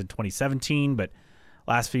wins in 2017, but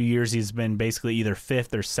last few years he's been basically either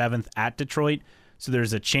 5th or 7th at Detroit. So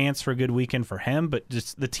there's a chance for a good weekend for him, but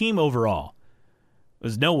just the team overall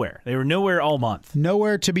was nowhere. They were nowhere all month.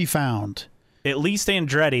 Nowhere to be found. At least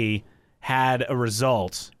Andretti had a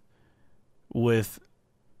result with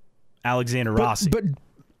Alexander Rossi. But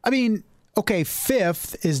I mean, okay,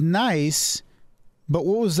 5th is nice, but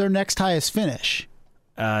what was their next highest finish?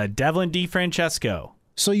 Devlin DeFrancesco.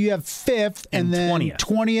 So you have 5th and then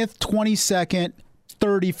 20th, 22nd,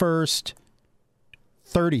 31st,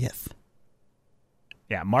 30th.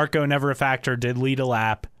 Yeah, Marco never a factor, did lead a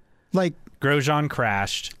lap. Like Grosjean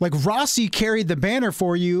crashed. Like Rossi carried the banner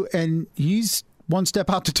for you, and he's one step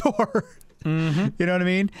out the door. You know what I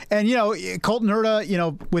mean? And, Colton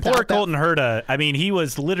Herta, without Poor Colton Herta. I mean, he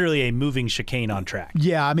was literally a moving chicane on track.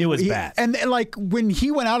 Yeah, I mean, it was bad. And like when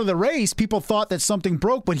he went out of the race, people thought that something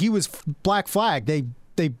broke, but he was black flag.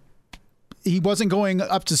 He wasn't going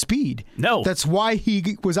up to speed. No. That's why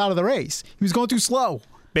he was out of the race. He was going too slow.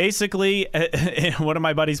 Basically, one of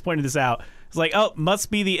my buddies pointed this out. It's like, oh, must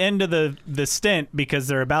be the end of the stint because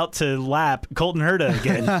they're about to lap Colton Herta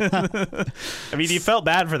again. I mean, you felt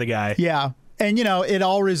bad for the guy. Yeah. And, it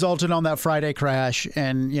all resulted on that Friday crash.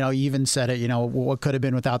 And, you even said it, what could have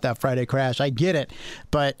been without that Friday crash. I get it.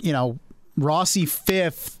 But, Rossi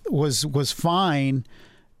fifth was fine.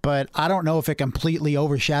 But I don't know if it completely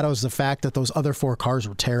overshadows the fact that those other 4 cars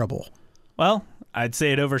were terrible. Well, I'd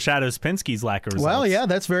say it overshadows Penske's lack of results. Well, yeah,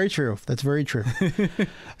 that's very true. That's very true.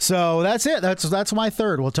 So that's it. That's my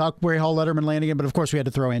third. We'll talk Rahal, Letterman, Lanigan, but of course we had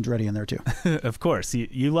to throw Andretti in there too. Of course.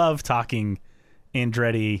 You love talking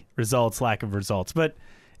Andretti results, lack of results. But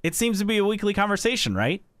it seems to be a weekly conversation,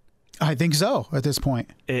 right? I think so at this point.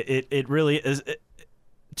 It really is.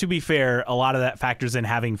 To be fair, a lot of that factors in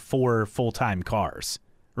having 4 full-time cars.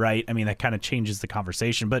 Right? I mean, that kind of changes the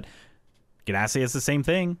conversation. But Ganassi has the same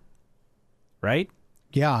thing, right?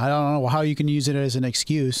 Yeah, I don't know how you can use it as an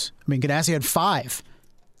excuse. I mean, Ganassi had 5.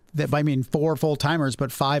 4 full-timers,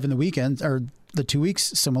 but 5 in the weekend, or the 2 weeks,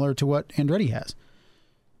 similar to what Andretti has.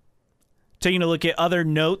 Taking a look at other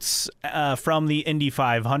notes from the Indy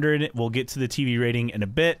 500. We'll get to the TV rating in a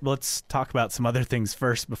bit. Let's talk about some other things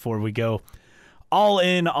first before we go all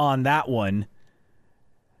in on that one.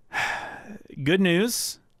 Good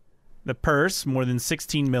news. The purse, more than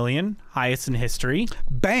 $16 million, highest in history.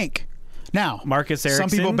 Bank. Now, Marcus Ericsson.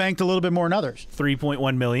 Some people banked a little bit more than others.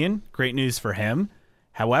 $3.1 million. Great news for him.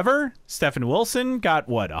 However, Stephen Wilson got,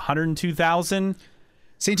 $102,000?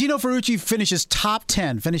 Santino Ferrucci finishes top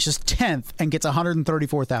 10, finishes 10th, and gets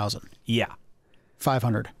 $134,000. Yeah.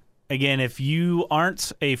 500. Again, if you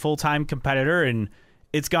aren't a full-time competitor, and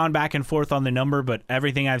it's gone back and forth on the number, but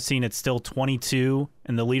everything I've seen, it's still 22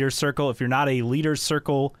 in the Leaders Circle. If you're not a Leaders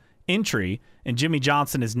Circle entry, and Jimmy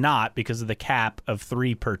Johnson is not because of the cap of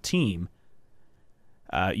 3 per team,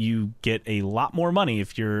 you get a lot more money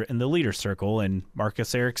if you're in the Leaders Circle. And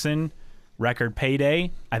Marcus Ericsson, record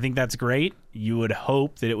payday. I think that's great. You would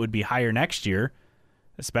hope that it would be higher next year,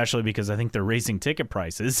 especially because I think they're raising ticket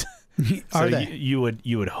prices. Are they? You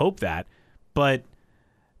would hope that. But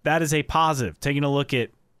that is a positive. Taking a look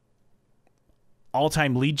at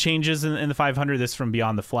all-time lead changes in the 500, this from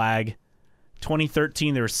Beyond the Flag.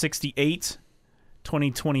 2013, there were 68.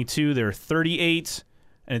 2022, there were 38.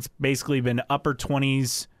 And it's basically been upper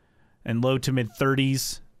 20s and low to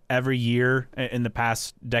mid-30s every year in the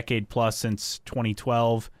past decade plus since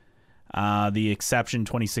 2012. The exception,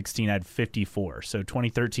 2016, had 54. So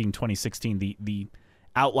 2013, 2016, the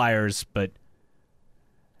outliers, but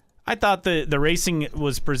I thought the racing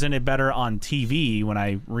was presented better on TV when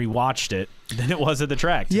I rewatched it than it was at the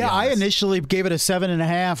track. Yeah, I initially gave it a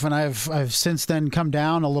 7.5, and I've since then come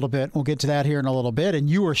down a little bit. We'll get to that here in a little bit. And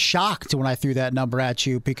you were shocked when I threw that number at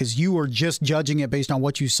you because you were just judging it based on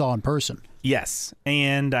what you saw in person. Yes,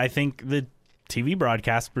 and I think the TV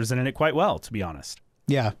broadcast presented it quite well, to be honest.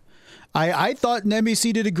 Yeah, I thought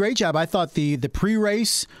NBC did a great job. I thought the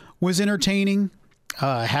pre-race was entertaining,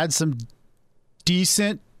 had some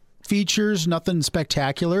decent features, nothing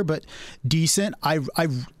spectacular, but decent. I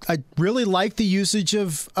really like the usage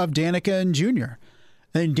of Danica and Junior.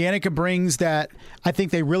 And Danica brings that. I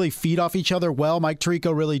think they really feed off each other well. Mike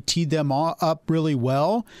Tirico really teed them up really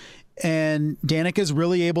well. And Danica's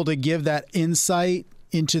really able to give that insight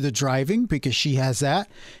into the driving because she has that.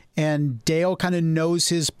 And Dale kind of knows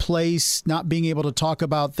his place, not being able to talk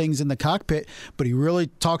about things in the cockpit, but he really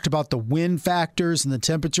talked about the wind factors and the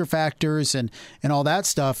temperature factors and all that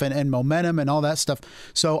stuff and momentum and all that stuff.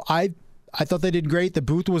 So I thought they did great. The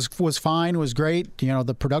booth was fine, was great.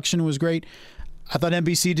 The production was great. I thought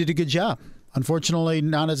NBC did a good job. Unfortunately,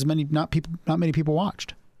 not many people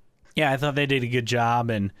watched. Yeah, I thought they did a good job,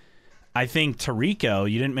 and I think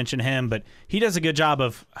Tirico, you didn't mention him, but he does a good job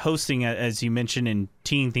of hosting, as you mentioned, and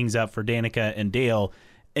teeing things up for Danica and Dale.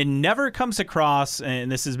 It never comes across,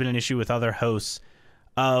 and this has been an issue with other hosts,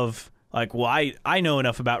 of like, well, I know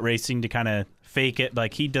enough about racing to kind of fake it.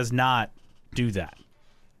 Like, he does not do that.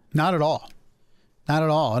 Not at all. Not at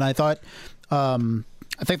all. And I thought,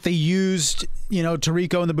 I think they used,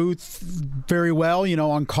 Tirico in the booth very well,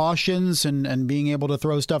 on cautions and being able to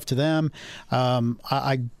throw stuff to them.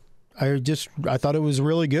 I thought it was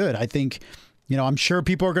really good. I think, I'm sure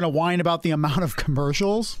people are going to whine about the amount of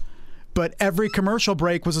commercials, but every commercial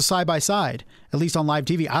break was a side-by-side, at least on live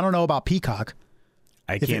TV. I don't know about Peacock.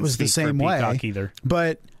 I can't speak for Peacock either.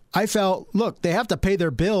 But I felt, look, they have to pay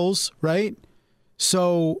their bills, right?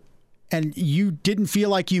 So, and you didn't feel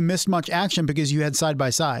like you missed much action because you had side by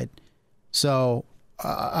side. So,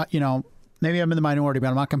 maybe I'm in the minority, but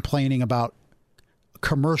I'm not complaining about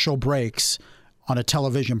commercial breaks on a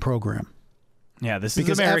television program. Yeah, this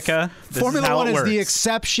is America. Formula One is the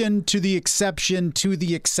exception to the exception to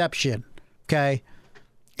the exception. Okay,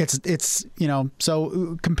 it's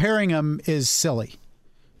so comparing them is silly.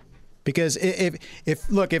 Because if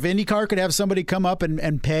IndyCar could have somebody come up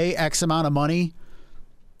and pay X amount of money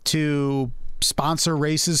to sponsor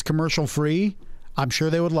races commercial free, I'm sure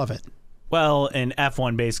they would love it. Well, and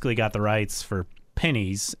F1 basically got the rights for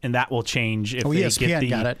pennies, and that will change if they ESPN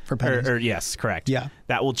got it for pennies. Or yes, correct. Yeah,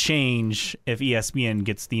 that will change if ESPN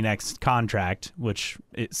gets the next contract, which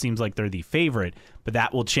it seems like they're the favorite. But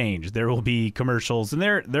that will change. There will be commercials, and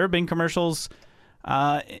there have been commercials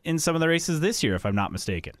in some of the races this year, if I'm not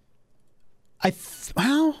mistaken. I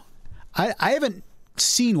haven't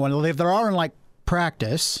seen one. There are in like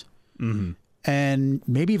practice and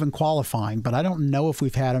maybe even qualifying, but I don't know if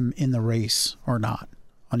we've had them in the race or not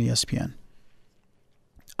on ESPN.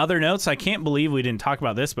 Other notes, I can't believe we didn't talk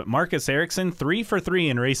about this, but Marcus Ericsson, 3 for 3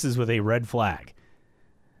 in races with a red flag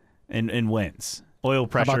and wins. Oil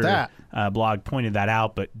Pressure blog pointed that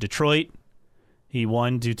out, but Detroit, he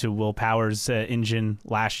won due to Will Power's engine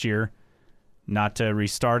last year not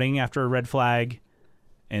restarting after a red flag,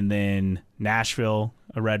 and then Nashville,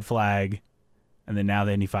 a red flag, and then now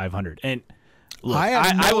the Indy 500. And look, I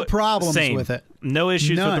have no problems with it. No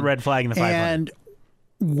issues with the red flag in the 500. And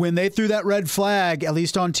when they threw that red flag, at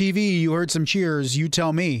least on TV, you heard some cheers. You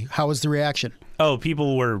tell me, how was the reaction? Oh,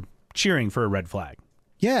 people were cheering for a red flag.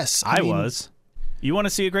 Yes. I was. You want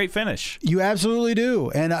to see a great finish. You absolutely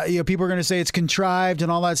do. And people are going to say it's contrived and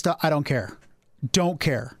all that stuff. I don't care. Don't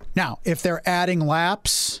care. Now, if they're adding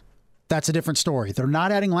laps, that's a different story. They're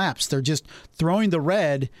not adding laps. They're just throwing the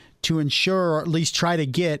red to ensure, or at least try to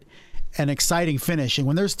get an exciting finish. And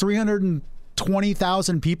when there's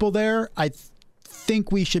 320,000 people there, I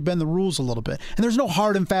think we should bend the rules a little bit. And there's no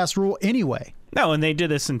hard and fast rule anyway. No, and they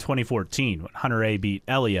did this in 2014 when Hunter A beat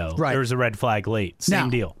Elio. Right. There was a red flag late. Same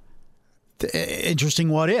deal. Interesting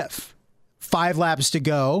what if. 5 laps to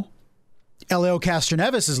go. Elio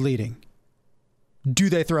Castroneves is leading. Do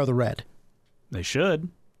they throw the red? They should.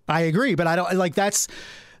 I agree, but I don't like that's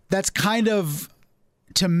kind of,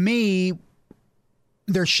 to me,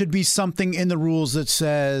 there should be something in the rules that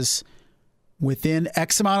says within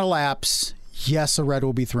X amount of laps, yes, a red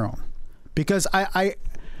will be thrown. Because I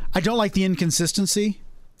don't like the inconsistency.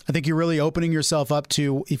 I think you're really opening yourself up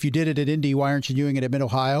to, if you did it at Indy, why aren't you doing it at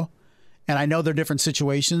Mid-Ohio? And I know they're different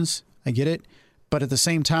situations. I get it. But at the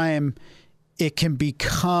same time, it can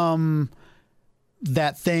become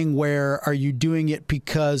that thing where, are you doing it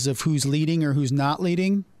because of who's leading or who's not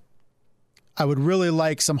leading? I would really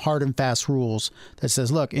like some hard and fast rules that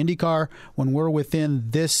says, look, IndyCar, when we're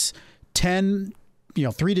within this 3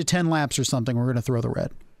 to 10 laps or something, we're going to throw the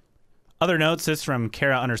red. Other notes, this from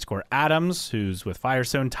Kara_Adams, who's with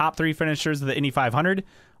Firestone. Top 3 finishers of the Indy 500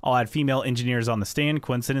 all had female engineers on the stand.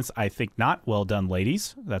 Coincidence? I think not. Well done,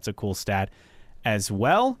 ladies. That's a cool stat as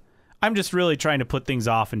well. I'm just really trying to put things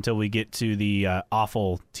off until we get to the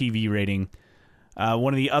awful TV rating.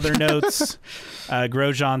 One of the other notes,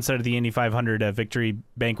 Grosjean said at the Indy 500 victory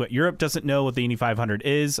banquet, Europe doesn't know what the Indy 500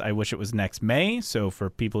 is. I wish it was next May. So for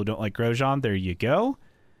people who don't like Grosjean, there you go.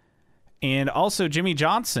 And also Jimmy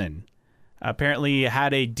Johnson apparently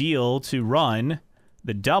had a deal to run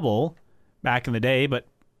the double back in the day, but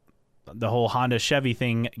the whole Honda Chevy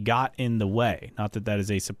thing got in the way. Not that is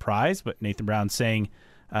a surprise, but Nathan Brown saying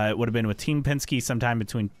it would have been with Team Penske sometime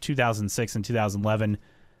between 2006 and 2011.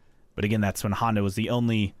 But again, that's when Honda was the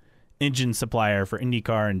only engine supplier for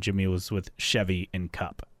IndyCar, and Jimmy was with Chevy and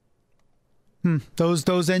Cup.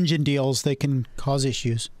 Those engine deals, they can cause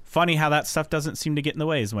issues. Funny how that stuff doesn't seem to get in the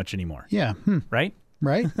way as much anymore. Yeah. Right?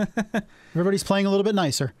 Right? Everybody's playing a little bit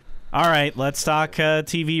nicer. All right, let's talk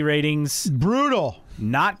TV ratings. Brutal.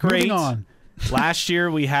 Not great. Moving on. Last year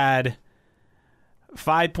we had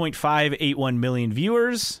 5.581 million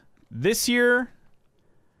viewers. This year,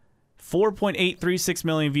 4.836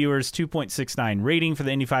 million viewers, 2.69 rating for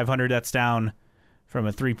the Indy 500. That's down from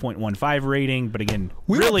a 3.15 rating. But again,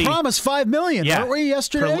 we really were promised 5 million, weren't we,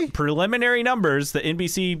 yesterday? Preliminary numbers, the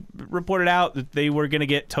NBC reported out that they were going to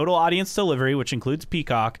get total audience delivery, which includes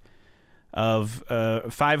Peacock, of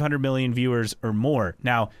 500 million viewers or more.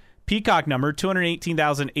 Now, Peacock number,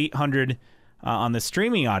 218,800 on the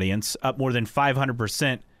streaming audience, up more than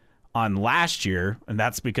 500% on last year. And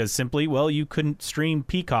that's because simply, you couldn't stream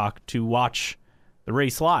Peacock to watch the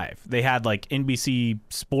race live. They had like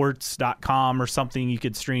NBCSports.com or something you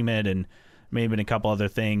could stream it, and maybe a couple other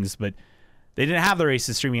things, but they didn't have the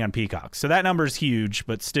races streaming on Peacock. So that number is huge,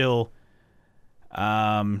 but still,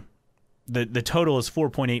 the total is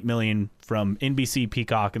 4.8 million from NBC,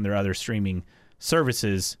 Peacock, and their other streaming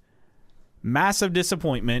services. Massive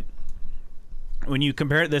disappointment when you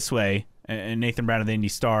compare it this way, and Nathan Brown of the Indy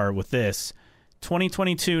Star with this.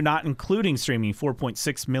 2022, not including streaming,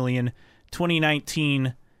 4.6 million.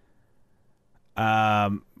 2019,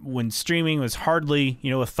 when streaming was hardly,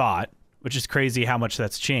 a thought, which is crazy how much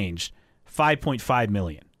that's changed, 5.5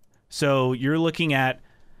 million. So you're looking at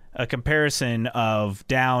a comparison of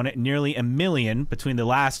down nearly 1 million between the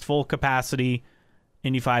last full capacity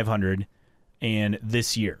Indy 500 and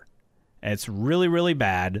this year. And it's really, really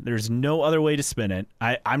bad. There's no other way to spin it.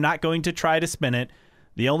 I'm not going to try to spin it.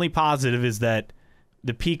 The only positive is that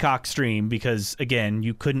the Peacock stream, because, again,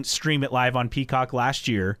 you couldn't stream it live on Peacock last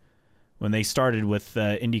year when they started with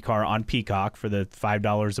IndyCar on Peacock for the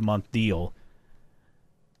 $5 a month deal,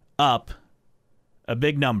 up a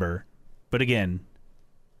big number. But, again,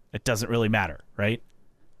 it doesn't really matter, right?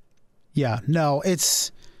 Yeah, no,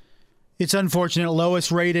 it's unfortunate.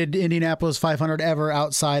 Lowest rated Indianapolis 500 ever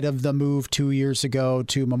outside of the move 2 years ago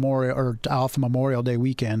to Alpha Memorial Day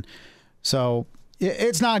weekend. So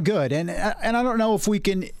it's not good. And I don't know if we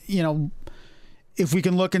can, if we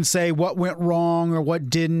can look and say what went wrong or what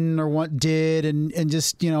didn't or what did, and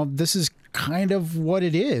just, this is kind of what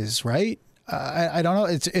it is, right? I don't know.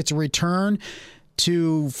 It's a return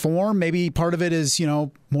to form. Maybe part of it is,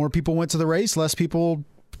 more people went to the race, less people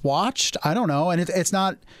watched. I don't know. And it's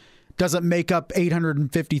not, doesn't make up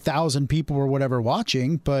 850,000 people or whatever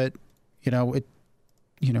watching, but all it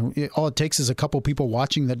takes is a couple people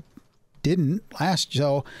watching that didn't last.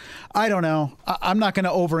 So I don't know. I'm not going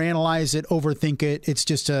to overanalyze it, overthink it. It's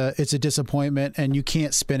just it's a disappointment, and you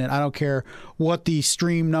can't spin it. I don't care what the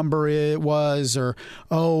stream number was, or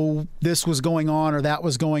this was going on or that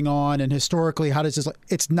was going on, and historically, how does this?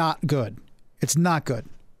 It's not good. It's not good.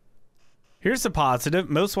 Here's the positive.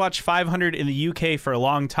 Most watched 500 in the UK for a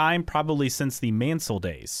long time, probably since the Mansell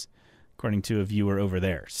days, according to a viewer over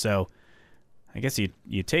there. So I guess you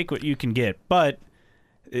take what you can get, but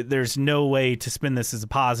there's no way to spin this as a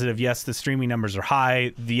positive. Yes, the streaming numbers are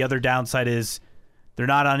high. The other downside is they're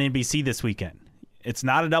not on NBC this weekend. It's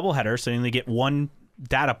not a doubleheader, so you only get one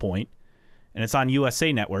data point, and it's on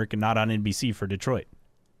USA Network and not on NBC for Detroit.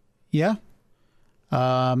 Yeah.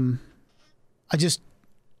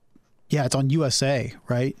 It's on USA,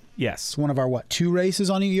 right? Yes. It's one of our, 2 races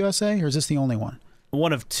on USA, or is this the only one?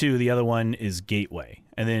 One of 2. The other one is Gateway.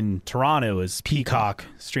 And then Toronto is Peacock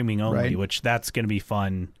streaming only, right, which that's going to be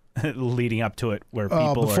fun leading up to it, where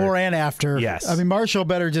people before and after. Yes. I mean, Marshall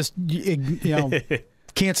better just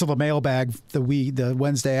cancel the mailbag the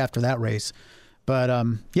Wednesday after that race. But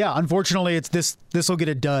unfortunately, it's this will get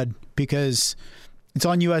a dud because it's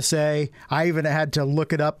on USA. I even had to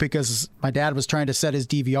look it up because my dad was trying to set his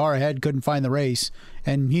DVR ahead, couldn't find the race,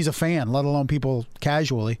 and he's a fan, let alone people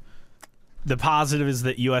casually. The positive is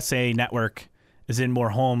that USA Network is in more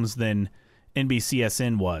homes than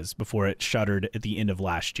NBCSN was before it shuttered at the end of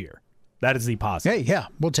last year. That is the positive. Hey, yeah,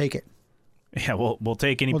 we'll take it. Yeah, we'll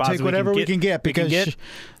take any we'll positive take whatever we can get because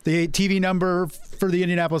the TV number for the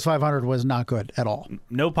Indianapolis 500 was not good at all.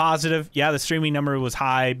 No positive. Yeah, the streaming number was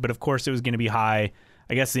high, but of course it was going to be high.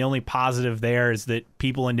 I guess the only positive there is that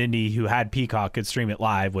people in Indy who had Peacock could stream it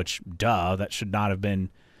live, which, that should not have been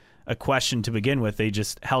a question to begin with. They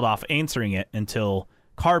just held off answering it until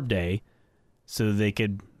Carb Day so they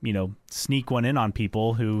could, sneak one in on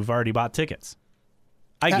people who've already bought tickets.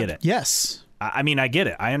 I get it. Yes. I mean, I get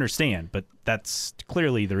it. I understand, but that's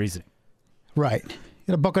clearly the reasoning. Right. You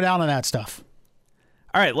got to buckle down on that stuff.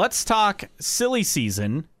 All right, let's talk silly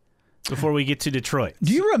season before we get to Detroit.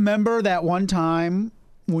 Do you remember that one time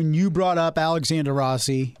when you brought up Alexander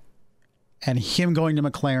Rossi and him going to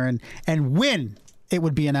McLaren and when it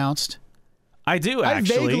would be announced? I do,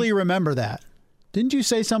 actually. I vaguely remember that. Didn't you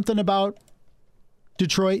say something about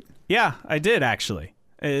Detroit? Yeah, I did, actually.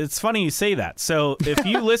 It's funny you say that. So if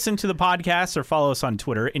you listen to the podcast or follow us on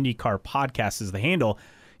Twitter, IndyCar Podcast is the handle,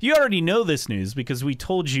 you already know this news because we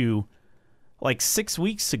told you like 6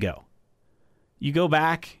 weeks ago. You go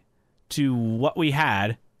back to what we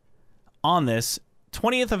had on this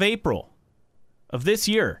 20th of April of this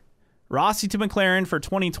year. Rossi to McLaren for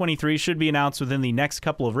 2023 should be announced within the next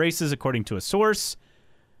couple of races, according to a source.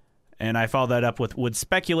 And I followed that up with, would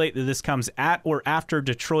speculate that this comes at or after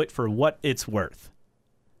Detroit for what it's worth.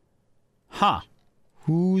 Huh.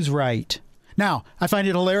 Who's right? Now, I find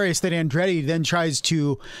it hilarious that Andretti then tries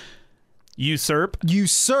to Usurp.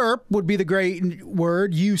 Usurp would be the great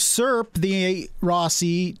word. Usurp the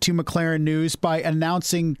Rossi to McLaren news by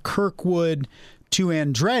announcing Kirkwood to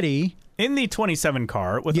Andretti. In the 27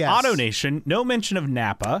 car with Yes. AutoNation, no mention of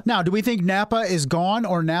Napa. Now, do we think Napa is gone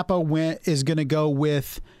or Napa is going to go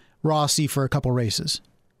with Rossi for a couple races?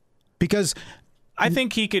 Because I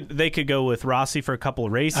think they could go with Rossi for a couple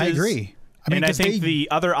of races. I agree. I think the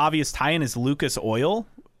other obvious tie-in is Lucas Oil.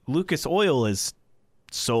 Lucas Oil is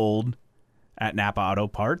sold at Napa Auto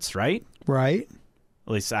Parts, right? Right.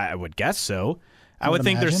 At least I would guess so. I would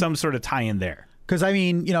think there's some sort of tie-in there. Because, I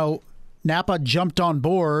mean, Napa jumped on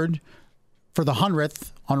board for the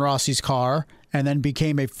 100th on Rossi's car and then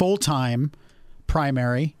became a full-time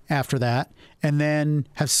primary after that, and then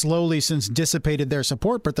have slowly since dissipated their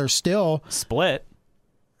support, but they're still split.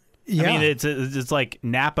 Yeah. I mean, it's like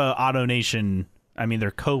Napa AutoNation. I mean,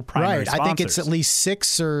 they're co-primary sponsors. I think it's at least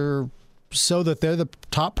 6 or so that they're the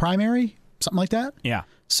top primary, something like that. Yeah.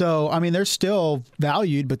 So, I mean, they're still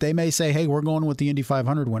valued, but they may say, hey, we're going with the Indy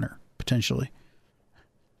 500 winner, potentially.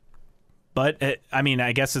 But,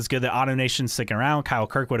 I guess it's good that AutoNation's sticking around. Kyle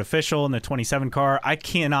Kirkwood official in the 27 car. I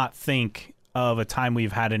cannot think of a time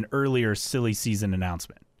we've had an earlier silly season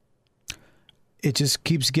announcement. It just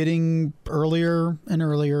keeps getting earlier and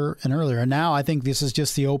earlier and earlier. And now I think this is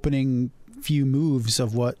just the opening few moves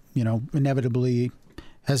of what, inevitably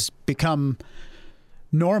has become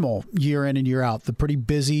normal year in and year out. The pretty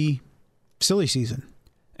busy silly season.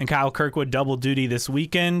 And Kyle Kirkwood double duty this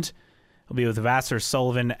weekend. He'll be with Vassar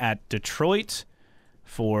Sullivan at Detroit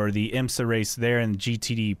for the IMSA race there in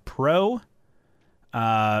GTD Pro.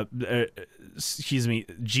 GTD,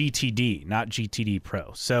 not GTD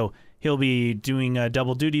Pro. So he'll be doing a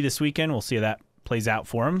double duty this weekend. We'll see how that plays out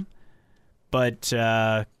for him. But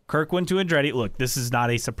Kirkwood to Andretti, look, this is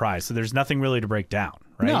not a surprise. So there's nothing really to break down,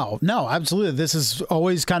 right? No, absolutely. This has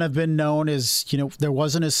always kind of been known as, there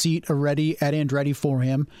wasn't a seat already at Andretti for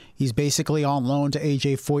him. He's basically on loan to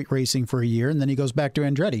AJ Foyt Racing for a year, and then he goes back to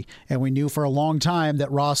Andretti. And we knew for a long time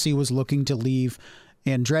that Rossi was looking to leave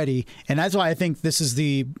Andretti. And that's why I think this is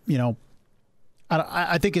the,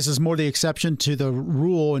 I think this is more the exception to the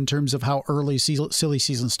rule in terms of how early silly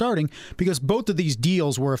season starting, because both of these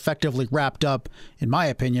deals were effectively wrapped up, in my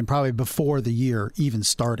opinion, probably before the year even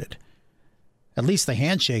started. At least the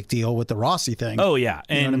handshake deal with the Rossi thing. Oh, yeah.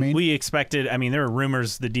 You know what I mean? We expected, there were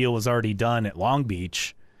rumors the deal was already done at Long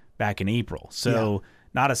Beach back in April. So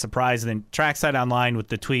not a surprise. And then Trackside Online with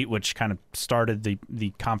the tweet, which kind of started the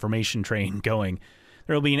confirmation train going.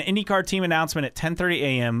 There will be an IndyCar team announcement at 10:30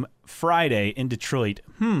 a.m. Friday in Detroit.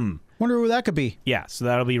 Wonder who that could be. Yeah, so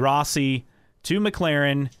that'll be Rossi to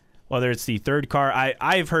McLaren, whether it's the third car.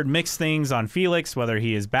 I've heard mixed things on Felix, whether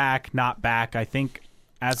he is back, not back. I think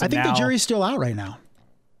now, the jury's still out right now.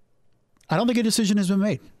 I don't think a decision has been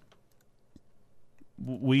made.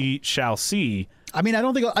 We shall see. I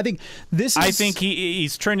think this is... I think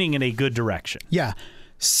he's trending in a good direction. Yeah.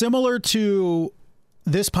 Similar to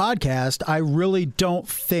this podcast, I really don't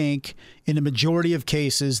think in the majority of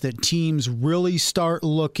cases that teams really start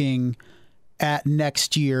looking at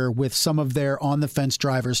next year with some of their on-the-fence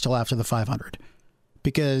drivers till after the 500.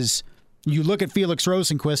 Because you look at Felix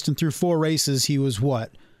Rosenqvist, and through 4 races, he was,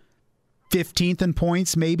 15th in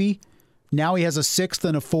points, maybe? Now he has a 6th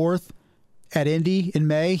and a 4th at Indy in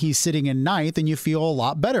May. He's sitting in 9th, and you feel a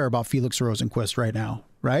lot better about Felix Rosenqvist right now,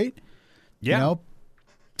 right? Yeah.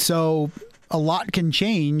 So a lot can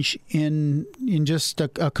change in just a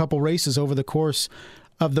couple races over the course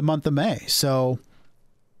of the month of May. So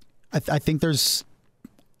I think there's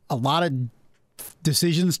a lot of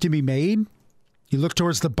decisions to be made. You look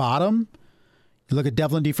towards the bottom. You look at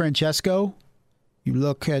Devlin DeFrancesco. You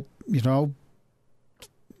look at,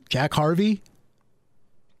 Jack Harvey.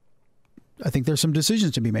 I think there's some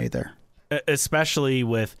decisions to be made there. Especially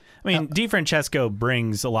with, DeFrancesco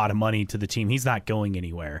brings a lot of money to the team. He's not going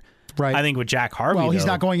anywhere. Right. I think with Jack Harvey, well, he's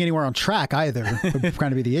not going anywhere on track either. Would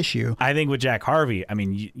kind of be the issue. I think with Jack Harvey,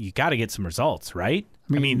 you got to get some results, right?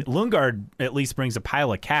 Lundgaard at least brings a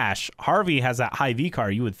pile of cash. Harvey has that Hy-Vee car.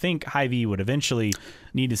 You would think Hy-Vee would eventually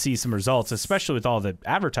need to see some results, especially with all the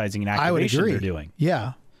advertising and activation they're doing.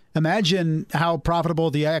 Yeah. Imagine how profitable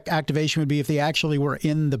the activation would be if they actually were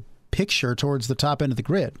in the picture towards the top end of the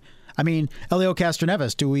grid. Elio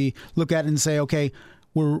Castroneves, do we look at it and say, okay,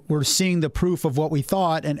 we're seeing the proof of what we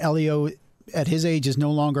thought, and Elio at his age is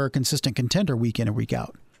no longer a consistent contender week in and week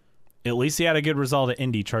out? At least he had a good result at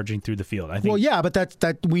Indy charging through the field, I think. Well, yeah, but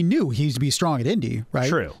that we knew he'd be strong at Indy, right?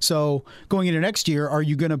 True. So going into next year, are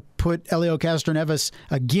you going to put Elio Castroneves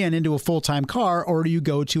again into a full-time car, or do you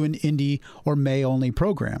go to an Indy or May-only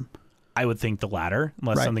program? I would think the latter,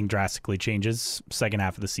 unless something drastically changes second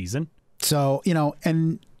half of the season. So,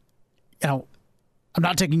 I'm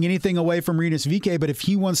not taking anything away from Rinus VeeKay, but if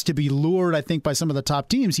he wants to be lured, I think, by some of the top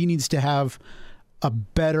teams, he needs to have a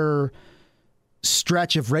better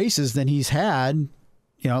stretch of races than he's had,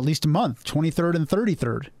 at least a month, 23rd and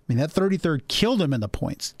 33rd. I mean, that 33rd killed him in the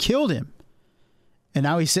points, killed him. And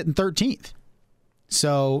now he's sitting 13th.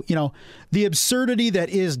 So, the absurdity that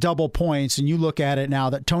is double points, and you look at it now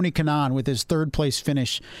that Tony Kanaan with his third place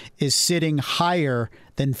finish is sitting higher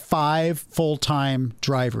than 5 full-time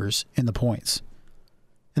drivers in the points.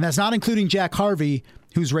 And that's not including Jack Harvey,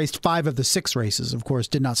 who's raced 5 of the 6 races, of course,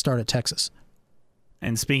 did not start at Texas.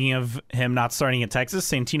 And speaking of him not starting at Texas,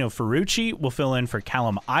 Santino Ferrucci will fill in for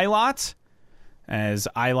Callum Ilott, as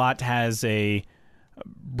Ilott has a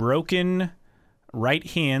broken right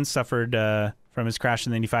hand suffered from his crash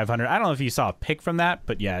in the Indy 500. I don't know if you saw a pic from that,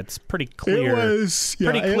 but yeah, it's pretty clear. It was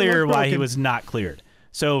clear why he was not cleared.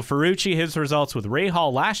 So Ferrucci, his results with Ray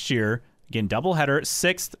Hall last year, again, doubleheader,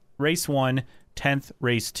 6th, race 1, 10th,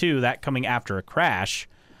 race 2, that coming after a crash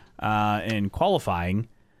in qualifying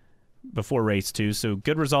before race 2. So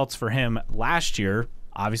good results for him last year.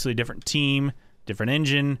 Obviously, different team, different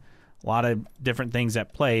engine, a lot of different things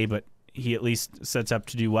at play, but he at least sets up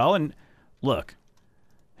to do well. And look,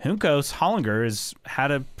 Juncos Hollinger has had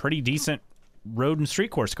a pretty decent road and street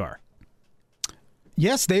course car.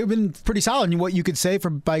 Yes, they've been pretty solid. And what you could say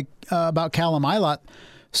about Callum Ilott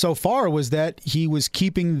so far was that he was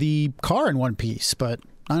keeping the car in one piece, but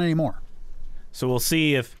not anymore. So we'll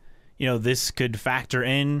see if this could factor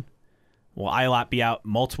in. Will Ilott be out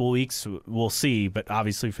multiple weeks? We'll see. But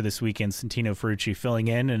obviously for this weekend, Santino Ferrucci filling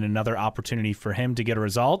in and another opportunity for him to get a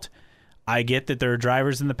result. I get that there are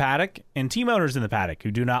drivers in the paddock and team owners in the paddock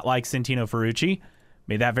who do not like Santino Ferrucci.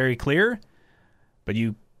 Made that very clear. But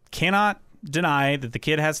you cannot deny that the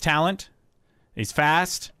kid has talent, he's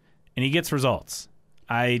fast, and he gets results.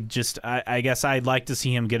 I guess I'd like to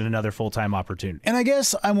see him get another full-time opportunity. And I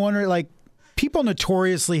guess I'm wondering, people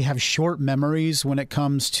notoriously have short memories when it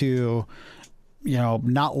comes to,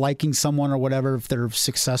 not liking someone or whatever if they're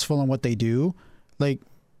successful in what they do.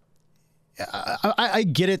 I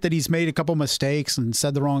get it that he's made a couple mistakes and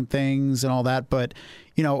said the wrong things and all that, but,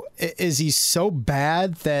 is he so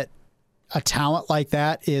bad that a talent like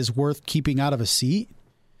that is worth keeping out of a seat?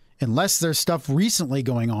 Unless there's stuff recently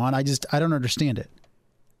going on, I don't understand it.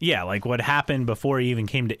 Yeah, like what happened before he even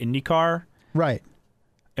came to IndyCar. Right.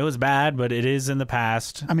 It was bad, but it is in the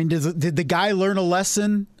past. I mean, did the guy learn a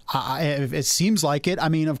lesson? It seems like it. I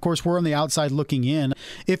mean, of course, we're on the outside looking in.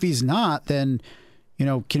 If he's not, then,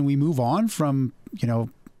 can we move on from,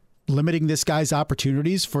 limiting this guy's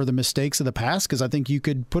opportunities for the mistakes of the past? Because I think you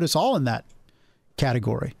could put us all in that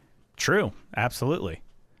category. True. Absolutely.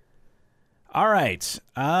 All right.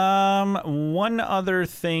 One other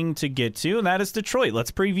thing to get to, and that is Detroit.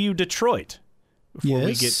 Let's preview Detroit before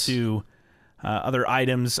we get to other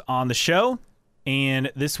items on the show.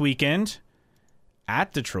 And this weekend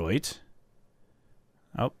at Detroit.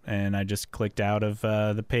 Oh, and I just clicked out of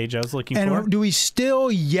the page I was looking for. And do we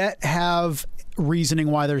still yet have reasoning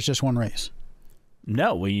why there's just one race?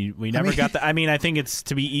 No, we never got that. I mean, I think it's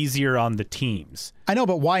to be easier on the teams. I know,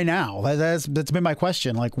 but why now? That's been my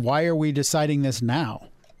question. Why are we deciding this now?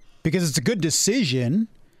 Because it's a good decision,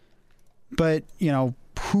 but,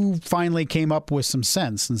 who finally came up with some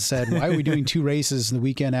sense and said, why are we doing 2 races the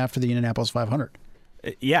weekend after the Indianapolis 500?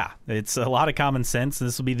 Yeah, it's a lot of common sense.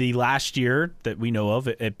 This will be the last year that we know of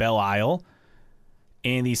at Belle Isle.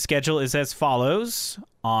 And the schedule is as follows.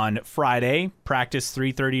 On Friday, practice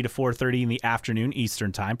 3:30 to 4:30 in the afternoon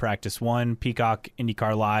Eastern Time. Practice 1, Peacock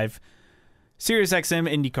IndyCar Live, SiriusXM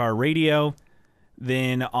IndyCar Radio.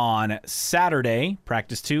 Then on Saturday,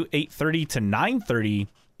 practice 2, 8:30 to 9:30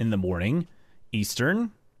 in the morning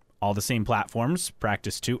Eastern. All the same platforms.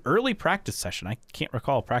 Practice 2, early practice session. I can't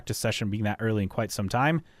recall a practice session being that early in quite some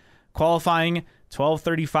time. Qualifying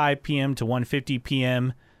 12:35 p.m. to 1:50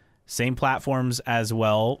 p.m. Same platforms as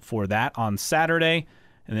well for that on Saturday.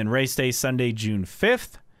 And then race day Sunday, June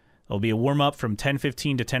 5th. There'll be a warm-up from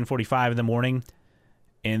 10:15 to 10:45 in the morning.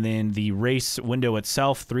 And then the race window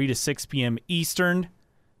itself, 3 to 6 p.m. Eastern.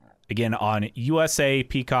 Again, on USA,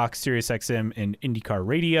 Peacock, SiriusXM, and IndyCar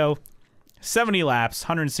Radio. 70 laps,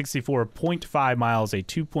 164.5 miles, a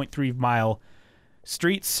 2.3-mile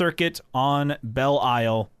street circuit on Belle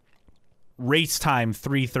Isle. Race time,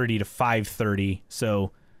 3:30 to 5:30.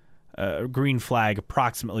 So green flag,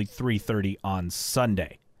 approximately 3:30 on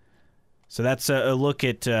Sunday. So that's a look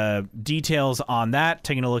at details on that.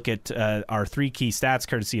 Taking a look at our 3 key stats,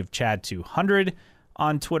 courtesy of Chad200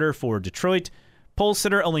 on Twitter for Detroit. Pole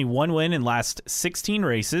sitter, only 1 win in last 16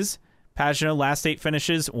 races. Pagano, last 8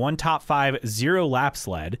 finishes, 1 top 5, 0 laps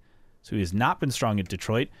led. so he has not been strong at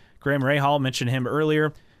Detroit. Graham Rahal, mentioned him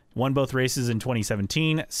earlier, won both races in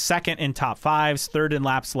 2017, second in top fives, third in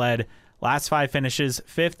laps led, last 5 finishes,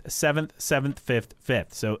 5th, 7th, 7th, 5th,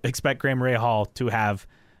 5th. So expect Graham Rahal to have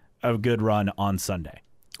a good run on Sunday.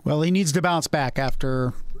 Well, he needs to bounce back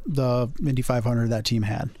after the Indy 500 that team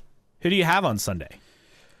had. Who do you have on Sunday?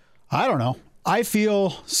 I don't know. I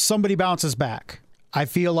feel somebody bounces back. I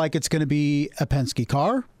feel like it's going to be a Penske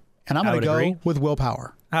car, and I'm going to go with Will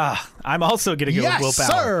Power. I'm also going to go with Will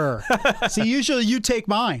Power. Yes, sir. See, usually you take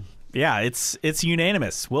mine. Yeah, it's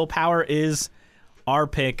unanimous. Will Power is our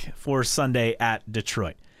pick for Sunday at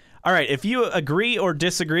Detroit. All right, if you agree or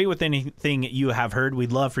disagree with anything you have heard,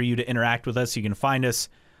 we'd love for you to interact with us. You can find us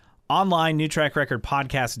online,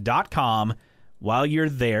 newtrackrecordpodcast.com. While you're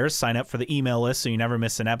there, sign up for the email list so you never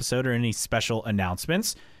miss an episode or any special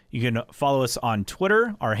announcements. You can follow us on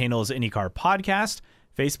Twitter. Our handle is IndyCar Podcast.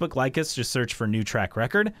 Facebook, like us, just search for New Track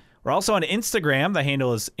Record. We're also on Instagram. The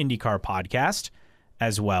handle is IndyCar Podcast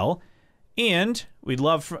as well. And we'd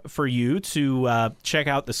love for you to check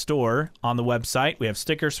out the store on the website. We have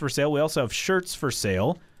stickers for sale. We also have shirts for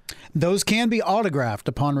sale. Those can be autographed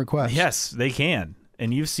upon request. Yes, they can.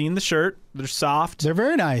 And you've seen the shirt. They're soft. They're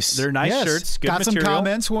very nice. They're nice shirts. Good Got material. some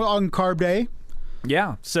comments on Carb Day.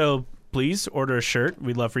 Yeah. So please order a shirt.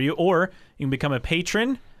 We'd love for you. Or you can become a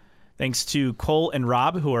patron. Thanks to Cole and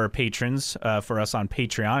Rob, who are patrons for us on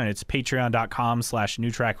Patreon. And it's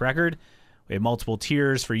patreon.com/newtrackrecord. We have multiple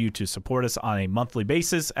tiers for you to support us on a monthly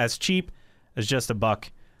basis, as cheap as just $1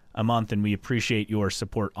 a month. And we appreciate your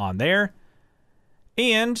support on there.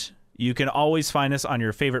 And you can always find us on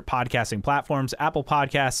your favorite podcasting platforms, Apple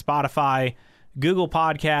Podcasts, Spotify, Google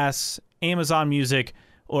Podcasts, Amazon Music,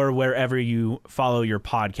 or wherever you follow your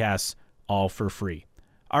podcasts, all for free.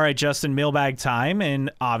 All right, Justin, mailbag time, and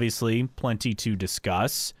obviously plenty to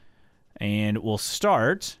discuss. And we'll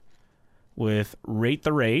start with Rate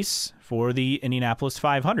the Race for the Indianapolis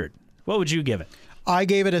 500. What would you give it? I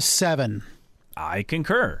gave it a 7. I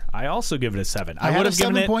concur. I also give it a 7. I would have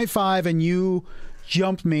given it 7.5, and you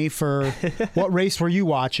jumped me for what race were you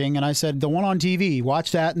watching? And I said, the one on TV.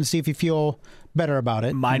 Watch that and see if you feel better about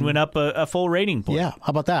it. Mine went up a full rating point. Yeah,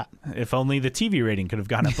 how about that? If only the TV rating could have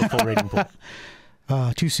gone up a full rating point.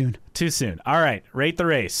 Too soon. Too soon. All right, Rate the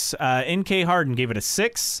Race. N.K. Harden gave it a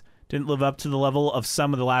 6. Didn't live up to the level of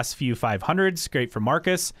some of the last few 500s. Great for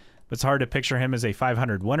Marcus, but it's hard to picture him as a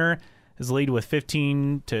 500 winner. His lead with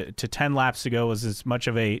 15 to 10 laps to go was as much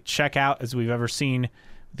of a checkout as we've ever seen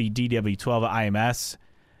the DW12 IMS.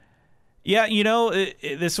 Yeah,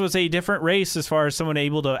 this was a different race as far as someone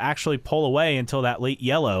able to actually pull away until that late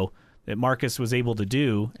yellow that Marcus was able to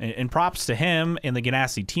do. And props to him and the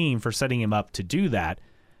Ganassi team for setting him up to do that.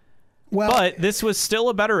 Well, but this was still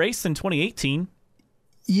a better race than 2018.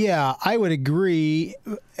 Yeah, I would agree.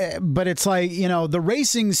 But it's like, the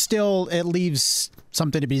racing still, it leaves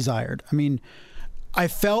something to be desired. I mean, I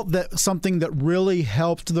felt that something that really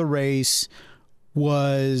helped the race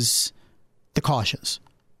was the cautions.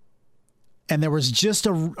 And there was just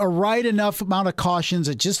a right enough amount of cautions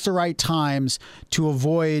at just the right times to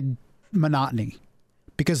avoid monotony,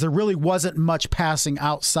 because there really wasn't much passing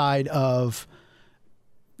outside of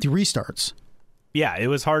the restarts. Yeah, it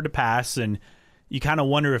was hard to pass, and you kind of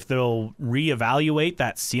wonder if they'll reevaluate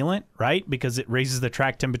that sealant, right? Because it raises the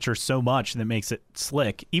track temperature so much that makes it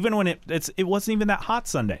slick, even when it wasn't even that hot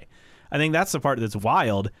Sunday. I think that's the part that's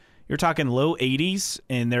wild. You're talking low 80s,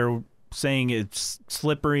 and they're saying it's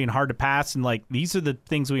slippery and hard to pass. And these are the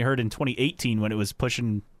things we heard in 2018 when it was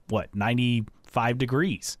pushing 95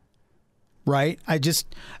 degrees. Right. I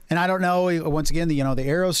don't know. Once again, the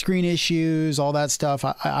aero screen issues, all that stuff.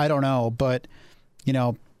 I don't know, but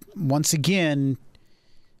once again,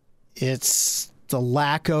 it's the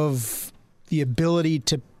lack of the ability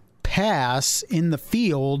to pass in the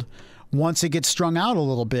field once it gets strung out a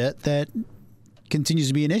little bit that continues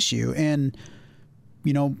to be an issue. And,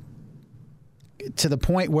 to the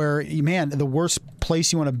point where, man, the worst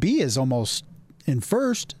place you want to be is almost in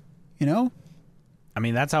first, I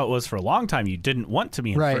mean, that's how it was for a long time. You didn't want to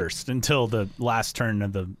be in first until the last turn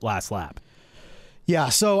of the last lap. Yeah,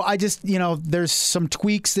 so I just, there's some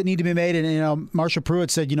tweaks that need to be made. And, Marshall Pruitt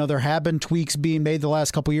said, there have been tweaks being made the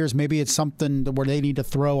last couple of years. Maybe it's something where they need to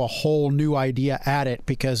throw a whole new idea at it,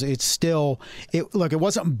 because it's still, it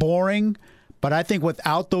wasn't boring, but I think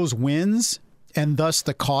without those wins and thus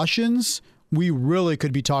the cautions, we really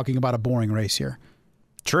could be talking about a boring race here.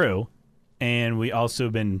 True. And we also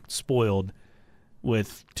been spoiled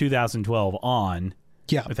with 2012 on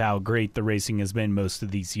with how great the racing has been most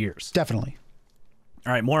of these years. Definitely.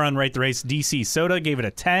 All right, more on Rate the Race. DC Soda gave it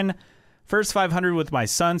a 10. First 500 with my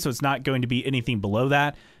son, so it's not going to be anything below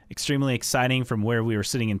that. Extremely exciting from where we were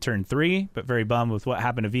sitting in turn 3, but very bummed with what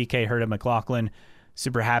happened to VK, Herta, McLaughlin.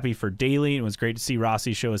 Super happy for Daly. It was great to see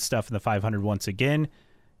Rossi show his stuff in the 500 once again.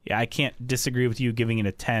 Yeah, I can't disagree with you giving it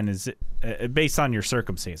a 10 is based on your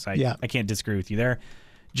circumstance. I can't disagree with you there.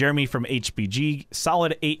 Jeremy from HBG,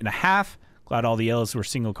 solid 8.5. Glad all the yellows were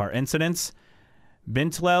single car incidents.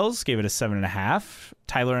 Bintlels gave it a 7.5.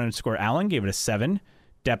 Tyler_Allen gave it a 7.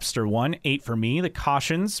 Depster 1, 8 for me. The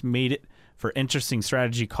cautions made it for interesting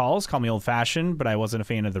strategy calls. Call me old-fashioned, but I wasn't a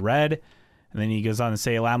fan of the red. And then he goes on to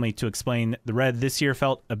say, allow me to explain. The red this year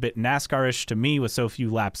felt a bit NASCAR-ish to me with so few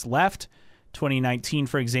laps left. 2019,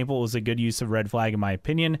 for example, was a good use of red flag in my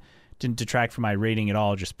opinion. Didn't detract from my rating at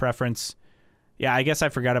all, just preference. Yeah, I guess I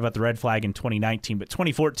forgot about the red flag in 2019, but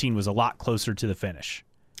 2014 was a lot closer to the finish,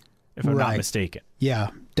 if I'm not mistaken. Yeah,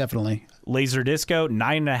 definitely. Laser Disco,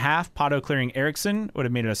 9.5. Pato clearing Ericsson would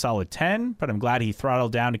have made it a solid 10, but I'm glad he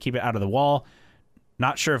throttled down to keep it out of the wall.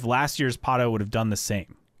 Not sure if last year's Pato would have done the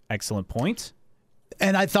same. Excellent point.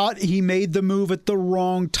 And I thought he made the move at the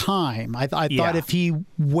wrong time. I thought if he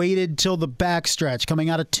waited till the backstretch, coming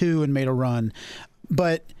out of 2 and made a run.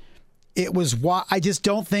 But it was I just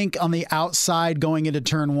don't think on the outside going into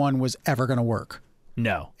turn 1 was ever going to work.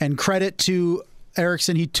 No. And credit to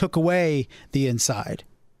Ericsson, he took away the inside.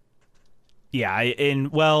 Yeah,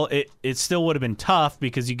 it still would have been tough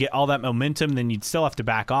because you get all that momentum, then you'd still have to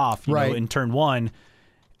back off you know, in turn 1.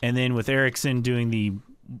 And then with Ericsson doing the,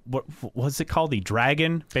 what was it called? The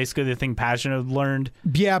Dragon, basically the thing Pageant learned.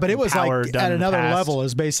 Yeah, but it was like at another level,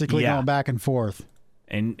 is basically going back and forth.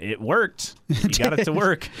 And it worked. You got it to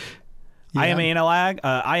work. Yeah. I am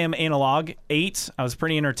analog 8. I was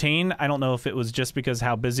pretty entertained. I don't know if it was just because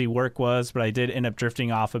how busy work was, but I did end up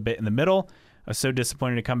drifting off a bit in the middle. I was so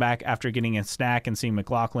disappointed to come back after getting a snack and seeing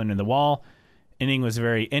McLaughlin in the wall. Inning was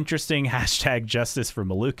very interesting. # justice for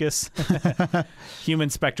Malukas. Human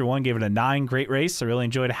Spectre 1 gave it a 9. Great race. I really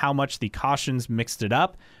enjoyed how much the cautions mixed it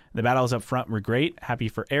up. The battles up front were great. Happy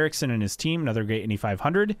for Ericsson and his team. Another great Indy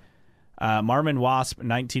 500. Marmon Wasp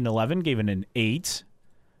 1911 gave it an 8.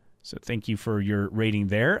 So thank you for your rating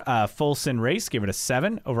there. Fulson Race gave it a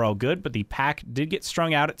 7. Overall good, but the pack did get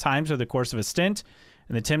strung out at times over the course of a stint,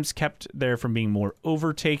 and the Tims kept there from being more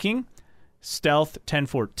overtaking. Stealth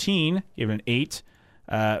 1014 gave it an 8.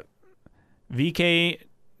 VK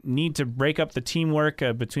need to break up the teamwork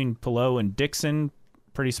between Pillow and Dixon.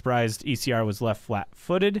 Pretty surprised ECR was left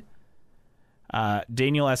flat-footed.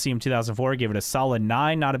 Daniel SEM 2004 gave it a solid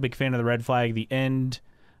 9. Not a big fan of the red flag. The end,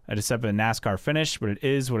 except for the NASCAR finish, but it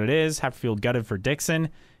is what it is. Have to feel gutted for Dixon.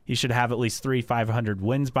 He should have at least 3 500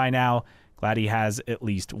 wins by now. Glad he has at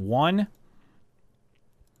least 1.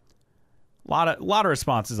 Lot of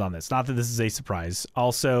responses on this. Not that this is a surprise.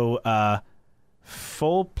 Also,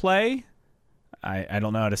 full play. I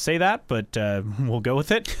don't know how to say that, but we'll go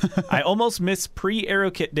with it. I almost missed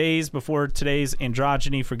pre-Aero Kit days before today's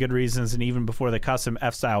androgyny for good reasons, and even before the custom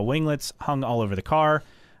F-style winglets hung all over the car.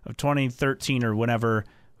 Of 2013 or whenever,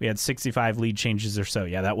 we had 65 lead changes or so.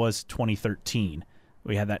 Yeah, that was 2013.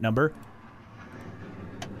 We had that number.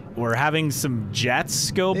 We're having some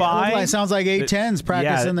jets go by. It sounds like A-10s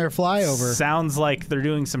practicing their flyover. Sounds like they're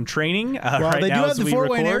doing some training well, right they now do as have the we Fort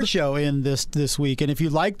Wayne record. Air Show in this week, and if you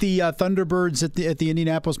like the Thunderbirds at the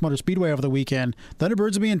Indianapolis Motor Speedway over the weekend,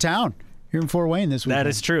 Thunderbirds will be in town here in Fort Wayne this weekend. That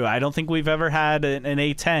is true. I don't think we've ever had an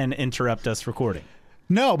A-10 interrupt us recording.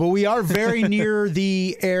 No, but we are very near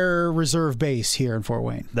the Air Reserve Base here in Fort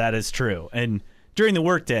Wayne. That is true. And during the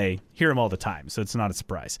workday, hear them all the time, so it's not a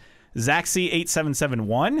surprise.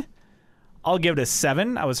 Zaxi8771. I'll give it a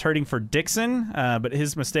 7. I was hurting for Dixon, but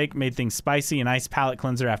his mistake made things spicy. A nice palate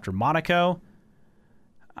cleanser after Monaco.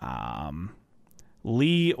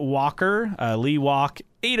 Lee Walker, Lee Walk,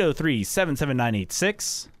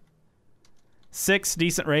 803-77986. 6,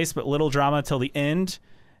 decent race, but little drama till the end.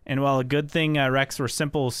 And while a good thing, wrecks were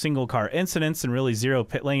simple single-car incidents and really 0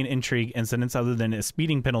 pit lane intrigue incidents other than a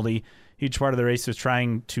speeding penalty, huge part of the race was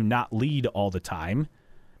trying to not lead all the time.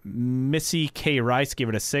 Missy K. Rice gave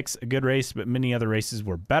it a 6. A good race, but many other races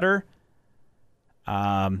were better.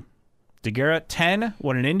 DeGuerra, 10.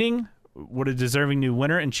 What an ending. What a deserving new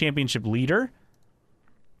winner and championship leader.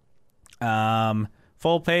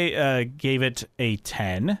 Fulpe gave it a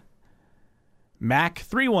 10. Mac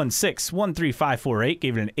 316-13548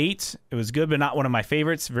 gave it an 8. It was good, but not one of my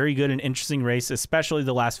favorites. Very good and interesting race, especially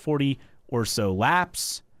the last 40 or so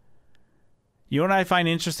laps. You know what I find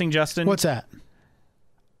interesting, Justin? What's that?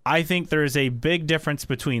 I think there's a big difference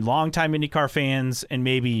between longtime IndyCar fans and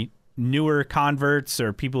maybe newer converts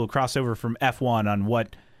or people who cross over from F1 on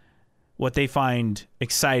what they find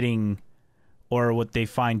exciting or what they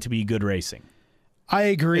find to be good racing. I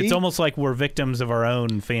agree. It's almost like we're victims of our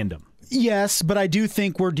own fandom. Yes, but I do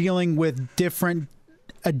think we're dealing with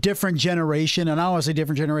a different generation, and I don't want to say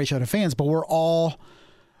different generation of fans, but we're all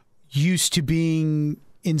used to being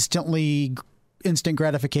instant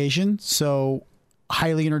gratification, so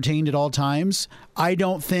highly entertained at all times. I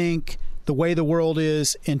don't think the way the world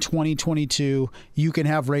is in 2022, you can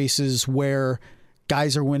have races where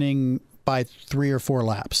guys are winning by 3 or 4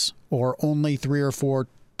 laps, or only 3 or 4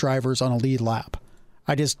 drivers on a lead lap.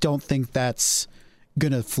 I just don't think that's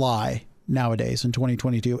going to fly nowadays in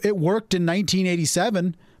 2022. It worked in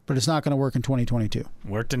 1987, but it's not going to work in 2022.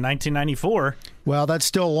 Worked in 1994. Well, that's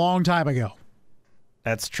still a long time ago.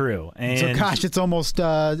 That's true. And so, gosh, it's almost,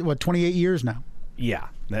 28 years now. Yeah,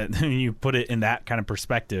 you put it in that kind of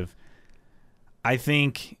perspective. I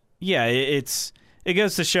think, yeah, it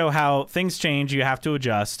goes to show how things change. You have to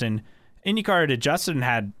adjust, and IndyCar had adjusted and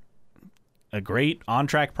had a great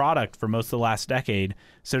on-track product for most of the last decade.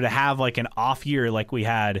 So to have like an off year like we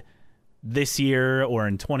had this year or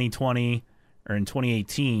in 2020 or in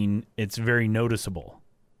 2018, it's very noticeable.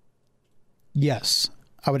 Yes,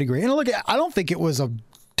 I would agree. And look, I don't think it was a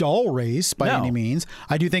dull race by any means.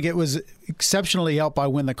 I do think it was exceptionally helped by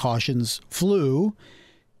when the cautions flew.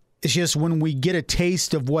 It's just when we get a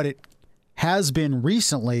taste of what it has been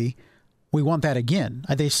recently, we want that again.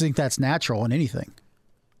 I just think that's natural in anything.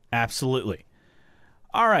 Absolutely.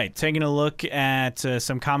 All right, taking a look at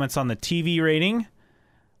some comments on the TV rating.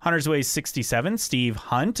 Hunter's Way 67, Steve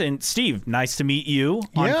Hunt. And Steve, nice to meet you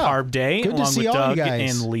on Carb Day, good along to see with all you Doug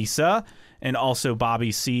guys. and Lisa, and also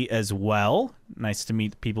Bobby C. as well. Nice to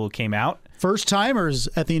meet the people who came out. First timers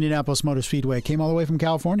at the Indianapolis Motor Speedway came all the way from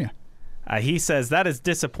California. He says that is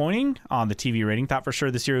disappointing on the TV rating. Thought for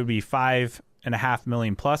sure this year would be 5.5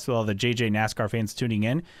 million plus with all the JJ NASCAR fans tuning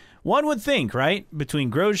in. One would think, right? Between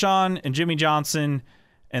Grosjean and Jimmy Johnson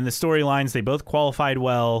and the storylines, they both qualified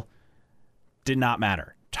well. Did not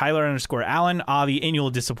matter. Tyler_Allen, the annual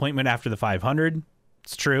disappointment after the 500.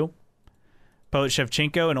 It's true. Poet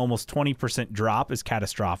Shevchenko, an almost 20% drop is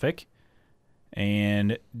catastrophic.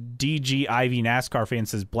 And DG Ivy NASCAR fan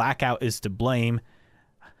says blackout is to blame.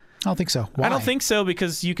 I don't think so. Why? I don't think so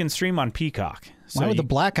because you can stream on Peacock. So Why would the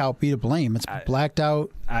blackout be to blame? It's blacked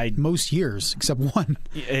out most years except one.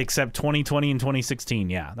 Except 2020 and 2016,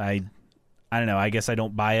 yeah. I don't know. I guess I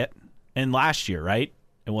don't buy it. And last year, right?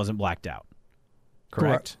 It wasn't blacked out.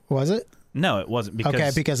 Correct? Was it? No, it wasn't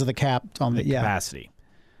because of the cap on the capacity.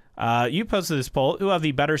 You posted this poll. Who have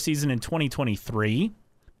the better season in 2023?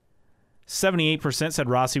 78% said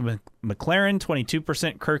Rossi with McLaren,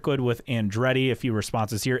 22% Kirkwood with Andretti. A few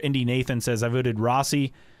responses here. Indy Nathan says, I voted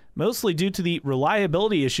Rossi mostly due to the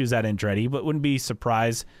reliability issues at Andretti, but wouldn't be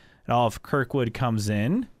surprised at all if Kirkwood comes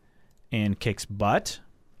in and kicks butt.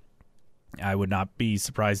 I would not be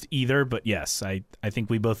surprised either, but yes, I think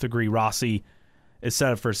we both agree Rossi is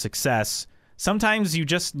set up for success. Sometimes you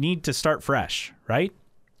just need to start fresh, right?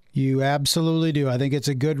 You absolutely do. I think it's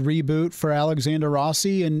a good reboot for Alexander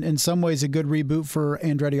Rossi and in some ways a good reboot for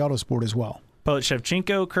Andretti Autosport as well. Poet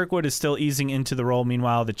Shevchenko, Kirkwood is still easing into the role.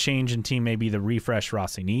 Meanwhile, the change in team may be the refresh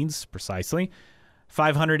Rossi needs. Precisely.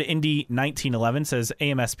 500 Indy 1911 says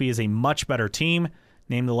AMSP is a much better team.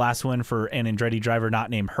 Name the last one for an Andretti driver not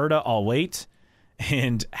named Herta. I'll wait.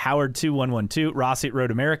 And Howard 2112, Rossi at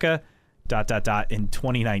Road America, ... in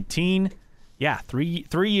 2019. Yeah, three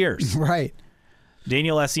years. Right.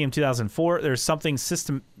 Daniel SEM 2004, there's something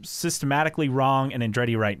systematically wrong in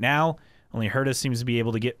Andretti right now. Only Herta seems to be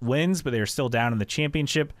able to get wins, but they are still down in the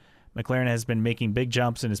championship. McLaren has been making big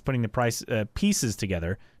jumps and is putting the pieces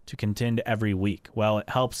together to contend every week. Well, it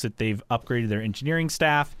helps that they've upgraded their engineering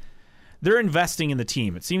staff. They're investing in the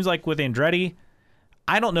team. It seems like with Andretti,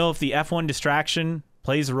 I don't know if the F1 distraction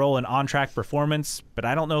plays a role in on-track performance, but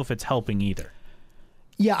I don't know if it's helping either.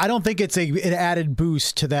 Yeah, I don't think it's an added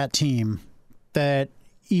boost to that team that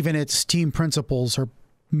even its team principals are,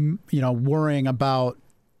 worrying about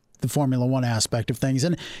the Formula One aspect of things.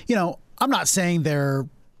 And, I'm not saying they're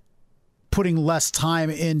putting less time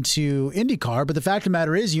into IndyCar, but the fact of the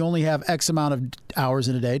matter is you only have X amount of hours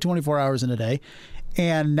in a day, 24 hours in a day.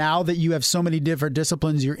 And now that you have so many different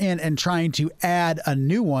disciplines you're in and trying to add a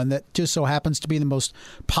new one that just so happens to be the most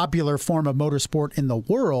popular form of motorsport in the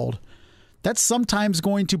world, that's sometimes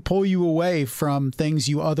going to pull you away from things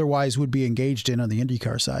you otherwise would be engaged in on the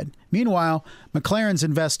IndyCar side. Meanwhile, McLaren's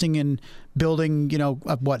investing in building,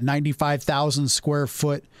 a 95,000 square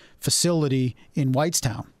foot facility in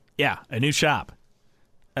Whitestown. Yeah, a new shop,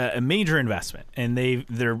 a major investment, and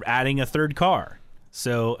they're adding a third car.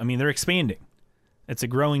 So, they're expanding. It's a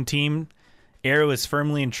growing team. Arrow is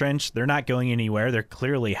firmly entrenched. They're not going anywhere. They're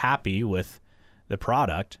clearly happy with the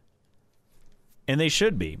product. And they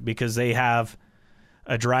should be, because they have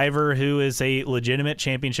a driver who is a legitimate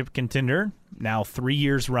championship contender, now 3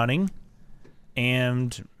 years running,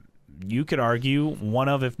 and you could argue one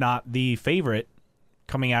of, if not the favorite,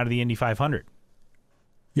 coming out of the Indy 500.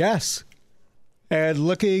 Yes. And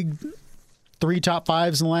looking 3 top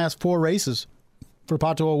 5s in the last 4 races for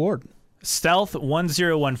Pato O'Ward.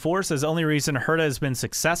 Stealth1014 says only reason Herta has been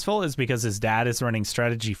successful is because his dad is running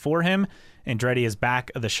strategy for him. Andretti is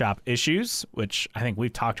back of the shop issues, which I think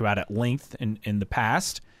we've talked about at length in the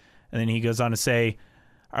past. And then he goes on to say,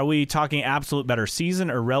 are we talking absolute better season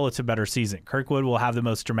or relative better season? Kirkwood will have the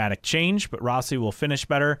most dramatic change, but Rossi will finish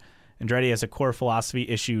better. Andretti has a core philosophy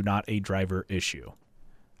issue, not a driver issue.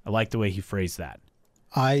 I like the way he phrased that.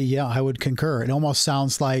 I would concur. It almost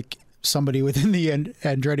sounds like somebody within the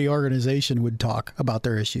Andretti organization would talk about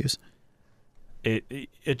their issues.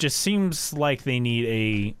 It just seems like they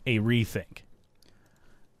need a rethink.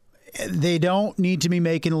 They don't need to be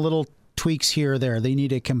making little tweaks here or there. They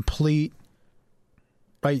need a complete,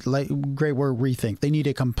 right? Like, great word, rethink. They need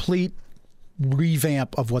a complete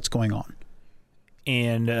revamp of what's going on.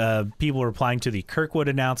 And people are replying to the Kirkwood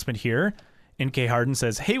announcement here. NK Harden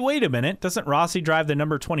says, hey, wait a minute. Doesn't Rossi drive the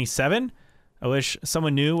number 27? I wish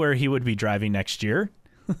someone knew where he would be driving next year.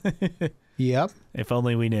 Yep. If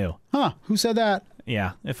only we knew. Huh. Who said that?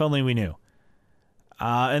 Yeah, if only we knew.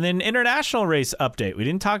 And then international race update. We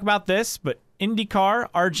didn't talk about this, but IndyCar,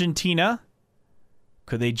 Argentina.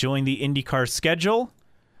 Could they join the IndyCar schedule?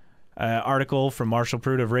 Article from Marshall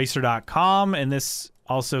Pruitt of Racer.com. And this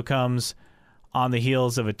also comes on the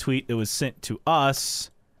heels of a tweet that was sent to us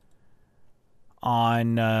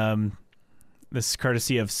on this is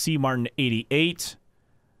courtesy of C. Martin 88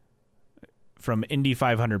 from Indy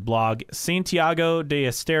 500 blog. Santiago de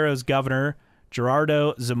Estero's governor,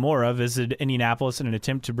 Gerardo Zamora, visited Indianapolis in an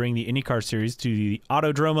attempt to bring the IndyCar series to the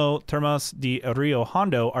Autodromo Termas de Rio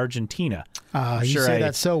Hondo, Argentina. You say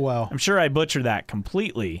that so well. I'm sure I butchered that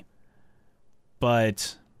completely.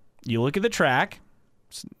 But you look at the track,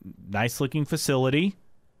 it's a nice-looking facility.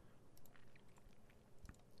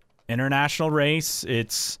 International race,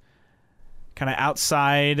 it's kind of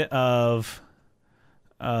outside of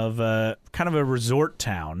kind of a resort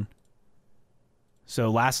town. So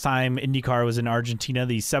last time IndyCar was in Argentina,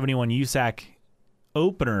 the 71 USAC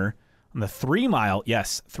opener on the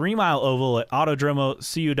 3-mile oval at Autodromo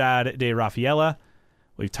Ciudad de Rafaela.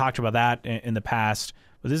 We've talked about that in the past.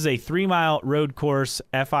 But this is a 3-mile road course,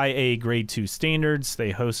 FIA Grade 2 standards.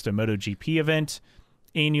 They host a MotoGP event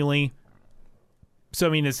annually. So, I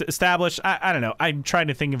mean, it's established. I don't know. I'm trying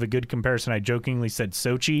to think of a good comparison. I jokingly said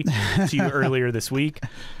Sochi to you earlier this week.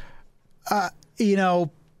 You know,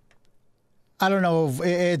 I don't know.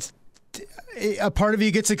 It's a part of you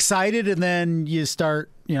gets excited and then you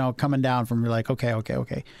start, coming down from, you're like, okay.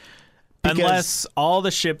 Because unless all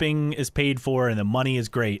the shipping is paid for and the money is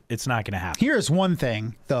great, it's not going to happen. Here's one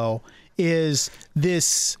thing, though, is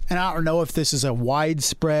this, and I don't know if this is a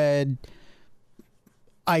widespread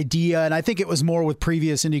idea, and I think it was more with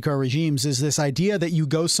previous IndyCar regimes, is this idea that you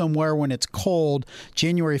go somewhere when it's cold,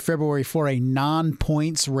 January, February, for a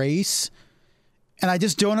non-points race. And I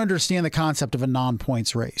just don't understand the concept of a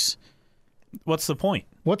non-points race. What's the point?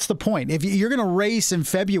 What's the point? If you're going to race in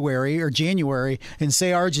February or January in,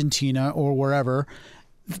 say, Argentina or wherever,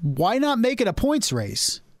 why not make it a points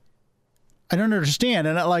race? I don't understand.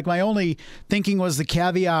 And like, my only thinking was the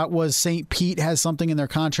caveat was St. Pete has something in their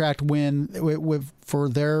contract for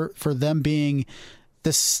them being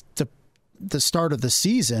the start of the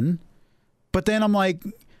season. But then I'm like,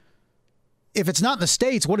 if it's not in the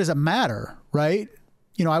States, what does it matter, right?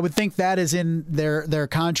 I would think that is in their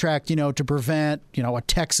contract, to prevent, a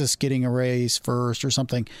Texas getting a race first or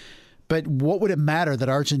something. But what would it matter that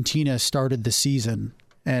Argentina started the season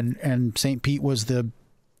and St. Pete was the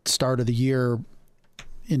start of the year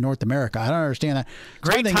in North America? I don't understand that.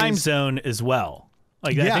 Great time zone as well.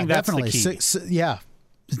 I think that's definitely the key. Yeah,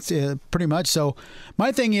 it's pretty much. So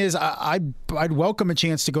my thing is, I'd welcome a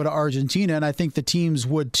chance to go to Argentina, and I think the teams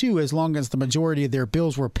would too, as long as the majority of their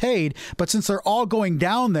bills were paid. But since they're all going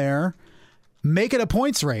down there, make it a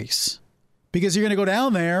points race, because you're going to go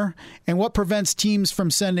down there, and what prevents teams from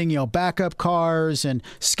sending, backup cars and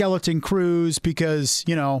skeleton crews, because,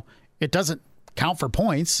 it doesn't count for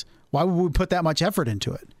points. Why would we put that much effort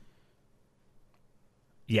into it?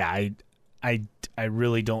 Yeah, I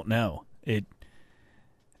really don't know.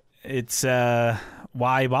 It's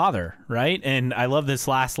why bother, right? And I love this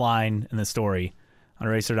last line in the story on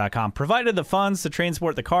Racer.com. Provided the funds to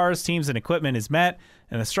transport the cars, teams, and equipment is met,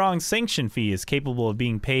 and a strong sanction fee is capable of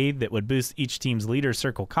being paid that would boost each team's leader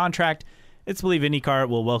circle contract, It's believed IndyCar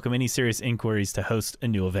will welcome any serious inquiries to host a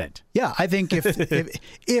new event. Yeah, I think if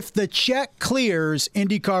the check clears,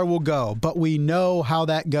 IndyCar will go. But we know how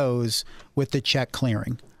that goes with the check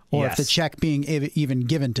clearing, or if the check being even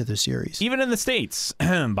given to the series. Even in the States,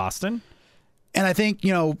 Boston. And I think,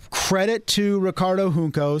 credit to Ricardo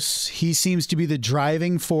Juncos. He seems to be the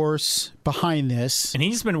driving force behind this. And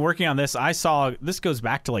he's been working on this. I saw this goes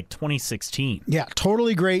back to like 2016. Yeah,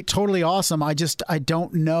 totally great, totally awesome. I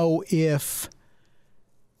don't know if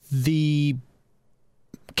the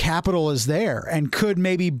capital is there, and could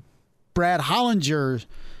maybe Brad Hollinger,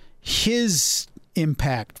 his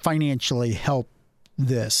impact financially help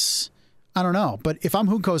this. I don't know. But if I'm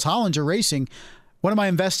Juncos Hollinger Racing, what am I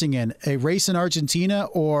investing in? A race in Argentina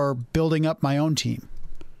or building up my own team?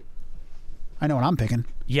 I know what I'm picking.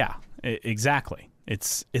 Yeah, exactly.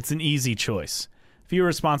 It's an easy choice. Few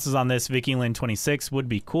responses on this. Vicky Lynn 26 would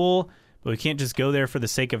be cool, but we can't just go there for the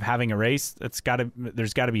sake of having a race. There's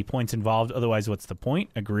got to be points involved. Otherwise, what's the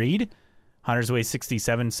point? Agreed. Hunter's Way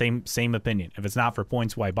 67, same opinion. If it's not for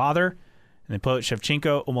points, why bother? And then Poet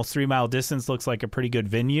Shevchenko, almost 3 mile distance, looks like a pretty good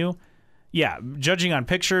venue. Yeah, judging on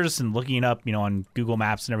pictures and looking it up, on Google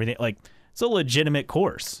Maps and everything, like, it's a legitimate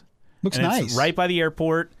course. Looks and nice. It's right by the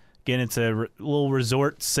airport. Again, it's a little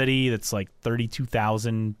resort city that's like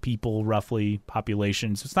 32,000 people roughly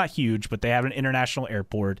population. So it's not huge, but they have an international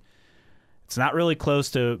airport. It's not really close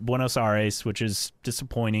to Buenos Aires, which is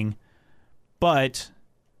disappointing, but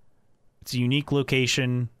it's a unique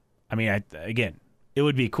location. I mean, again, it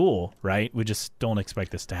would be cool, right? We just don't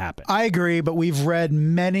expect this to happen. I agree, but we've read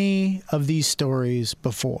many of these stories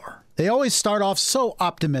before. They always start off so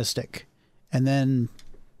optimistic, and then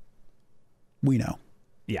we know.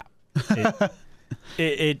 Yeah.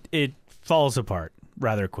 It falls apart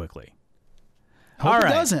rather quickly. Hope it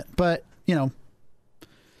doesn't, but,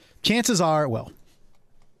 chances are it will.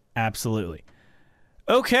 Absolutely.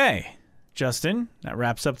 Okay, Justin, that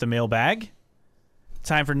wraps up the mailbag.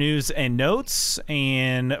 Time for news and notes.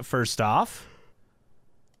 And first off,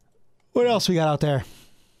 what else we got out there?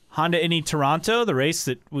 Honda Indy Toronto, the race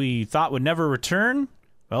that we thought would never return.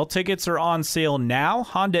 Well, tickets are on sale now.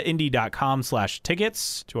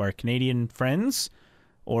 HondaIndy.com/tickets to our Canadian friends,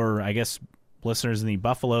 or I guess listeners in the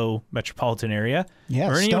Buffalo metropolitan area. Yeah,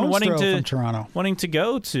 or anyone from Toronto. wanting to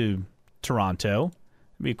go to Toronto.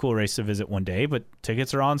 It'd be a cool race to visit one day, but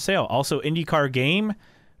tickets are on sale. Also, IndyCar game.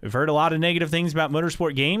 We've heard a lot of negative things about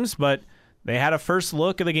motorsport games, but they had a first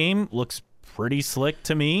look of the game. Looks pretty slick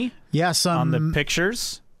to me. Yes, on the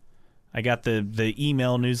pictures. I got the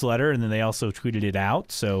email newsletter, and then they also tweeted it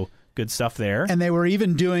out. So good stuff there. And they were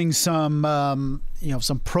even doing some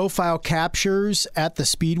profile captures at the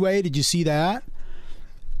Speedway. Did you see that?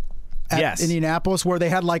 At Indianapolis, where they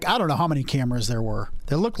had I don't know how many cameras there were.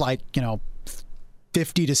 They looked like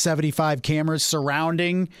 50 to 75 cameras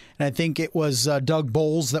surrounding, and I think it was Doug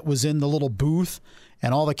Bowles that was in the little booth,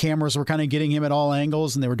 and all the cameras were kind of getting him at all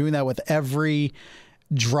angles, and they were doing that with every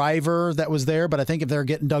driver that was there. But I think if they're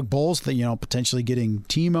getting Doug Bowles, they potentially getting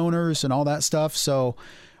team owners and all that stuff. So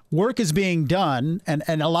work is being done, and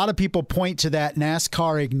a lot of people point to that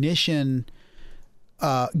NASCAR Ignition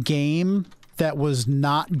game that was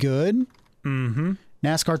not good. Mm-hmm.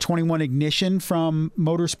 NASCAR 21 Ignition from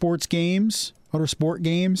Motorsport Games,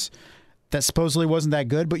 that supposedly wasn't that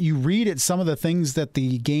good, but you read at some of the things that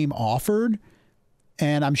the game offered,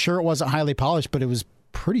 and I'm sure it wasn't highly polished, but it was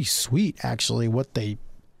pretty sweet, actually, what they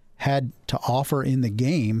had to offer in the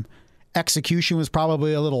game. Execution was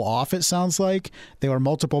probably a little off, it sounds like. There were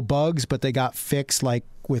multiple bugs, but they got fixed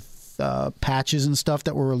with patches and stuff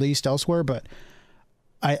that were released elsewhere, but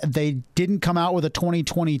they didn't come out with a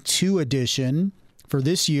 2022 edition for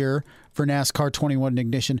this year for NASCAR 21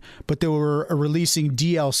 Ignition, but they were releasing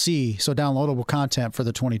DLC, so downloadable content for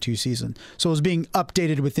the 22 season. So it was being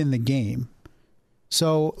updated within the game.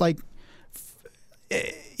 So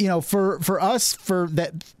for us, for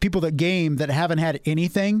that people that game that haven't had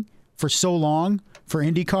anything for so long for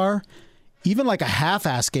IndyCar, even a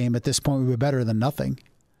half-ass game at this point would be better than nothing.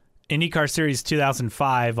 IndyCar Series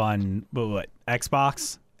 2005 on what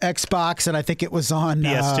Xbox, and I think it was on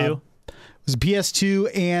PS2. It was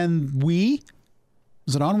PS2 and Wii.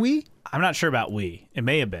 Was it on Wii? I'm not sure about Wii. It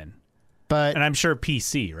may have been. And I'm sure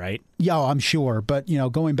PC, right? Yeah, I'm sure. But,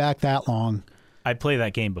 going back that long. I played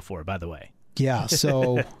that game before, by the way. Yeah,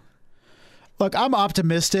 so look, I'm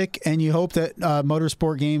optimistic, and you hope that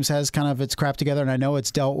Motorsport Games has kind of its crap together, and I know it's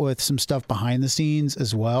dealt with some stuff behind the scenes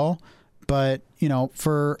as well. But,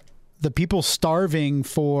 for the people starving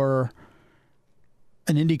for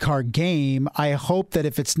an IndyCar game, I hope that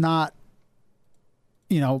if it's not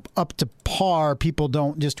up to par, people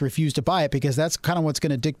don't just refuse to buy it, because that's kind of what's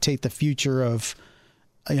going to dictate the future of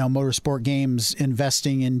motorsport games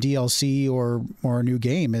investing in DLC or a new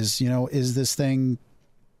game. Is this thing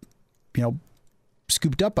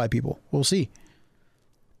scooped up by people? We'll see.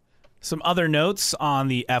 Some other notes on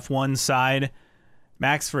the F1 side.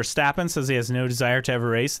 Max Verstappen says he has no desire to ever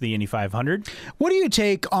race the Indy 500. What do you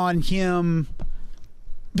take on him?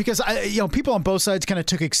 Because people on both sides kind of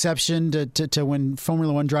took exception to when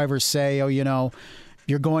Formula One drivers say,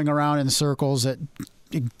 you're going around in circles at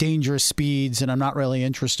dangerous speeds, and I'm not really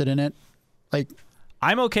interested in it.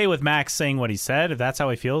 I'm okay with Max saying what he said. If that's how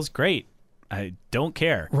he feels, great. I don't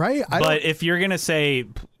care. Right. But if you're going to say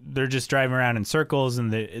they're just driving around in circles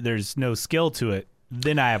and there's no skill to it,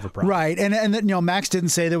 then I have a problem. Right. And Max didn't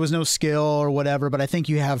say there was no skill or whatever, but I think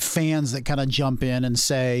you have fans that kind of jump in and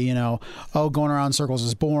say, going around in circles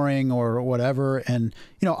is boring or whatever. And,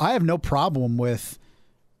 I have no problem with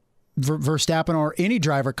Verstappen or any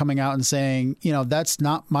driver coming out and saying, that's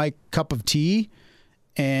not my cup of tea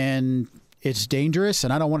and it's dangerous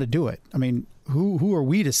and I don't want to do it. I mean, who are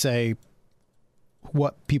we to say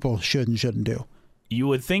what people should and shouldn't do? You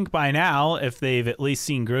would think by now, if they've at least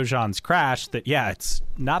seen Grosjean's crash, that, it's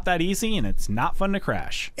not that easy and it's not fun to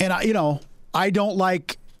crash. And, I don't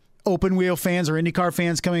like open wheel fans or IndyCar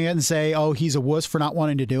fans coming in and say, oh, he's a wuss for not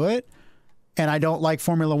wanting to do it. And I don't like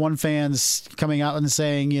Formula One fans coming out and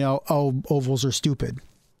saying, oh, ovals are stupid.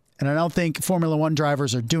 And I don't think Formula One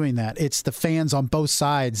drivers are doing that. It's the fans on both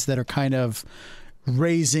sides that are kind of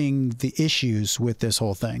raising the issues with this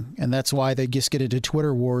whole thing. And that's why they just get into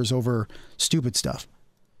Twitter wars over stupid stuff.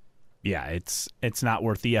 Yeah, it's not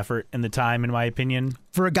worth the effort and the time, in my opinion.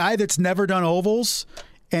 For a guy that's never done ovals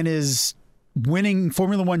and is winning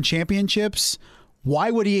Formula One championships,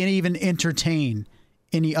 why would he even entertain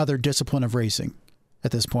any other discipline of racing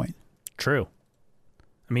at this point? True.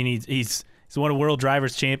 I mean, he's won a World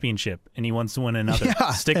Drivers' Championship, and he wants to win another.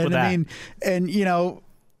 Yeah, Stick with that. I mean, and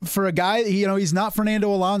for a guy, he's not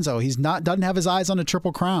Fernando Alonso. Doesn't have his eyes on a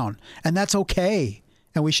Triple Crown, and that's okay,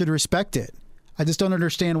 and we should respect it. I just don't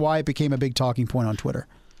understand why it became a big talking point on Twitter.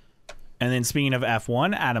 And then speaking of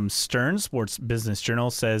F1, Adam Stern, Sports Business Journal,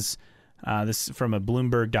 says, this is from a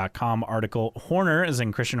Bloomberg.com article, Horner, as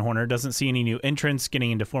in Christian Horner, doesn't see any new entrants getting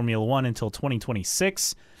into Formula One until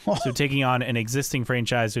 2026. So taking on an existing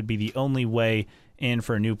franchise would be the only way in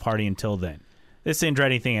for a new party until then. This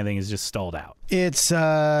Andretti thing, I think, is just stalled out. It's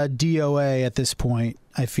DOA at this point,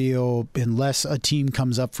 I feel, unless a team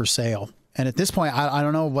comes up for sale. And at this point, I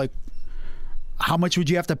don't know, how much would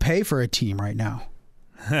you have to pay for a team right now?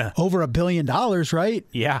 Over $1 billion, right?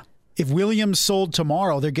 Yeah. If Williams sold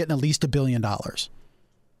tomorrow, they're getting at least $1 billion.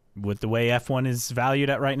 With the way F1 is valued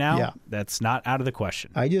at right now, yeah, that's not out of the question.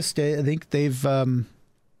 I think they've...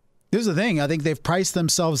 this is the thing. I think they've priced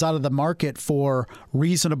themselves out of the market for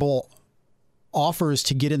reasonable offers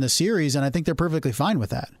to get in the series, and I think they're perfectly fine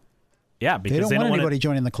with that. Yeah, because they don't want anybody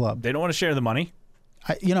joining the club. They don't want to share the money.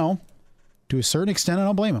 To a certain extent, I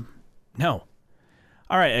don't blame them. No.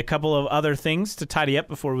 All right, a couple of other things to tidy up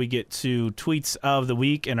before we get to tweets of the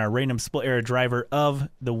week and our random split era driver of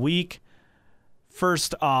the week.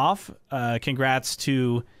 First off, congrats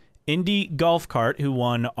to Indy Golf Cart, who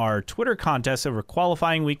won our Twitter contest over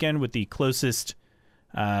qualifying weekend with the closest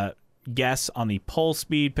guess on the pole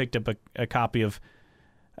speed. Picked up a copy of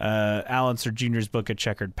Al Unser Jr.'s book, A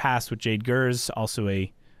Checkered Past with Jade Gers, also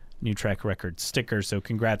a New Track Record sticker. So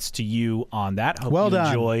congrats to you on that. Hope you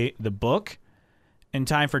enjoy the book. In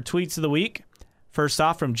time for tweets of the week. First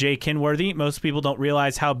off, from Jay Kinworthy. Most people don't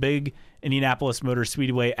realize how big Indianapolis Motor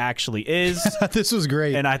Speedway actually is. This was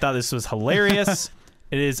great. And I thought this was hilarious.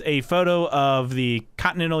 It is a photo of the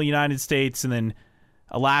continental United States and then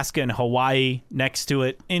Alaska and Hawaii next to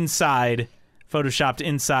it, photoshopped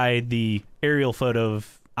inside the aerial photo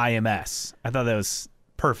of IMS. I thought that was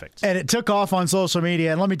perfect. And it took off on social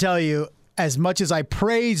media. And let me tell you, as much as I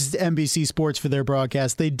praised NBC Sports for their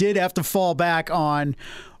broadcast, they did have to fall back on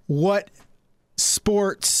what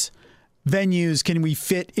sports venues can we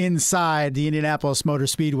fit inside the Indianapolis Motor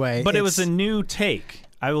Speedway. But it was a new take.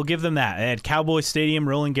 I will give them that. It had Cowboy Stadium,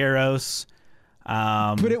 Roland Garros.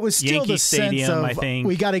 But it was still Yankee the Stadium, sense of, I think.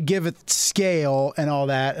 We got to give it scale and all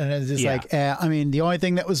that. And it's just the only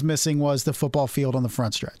thing that was missing was the football field on the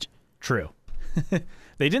front stretch. True.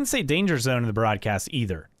 They didn't say danger zone in the broadcast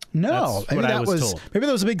either. No, maybe that was told. Maybe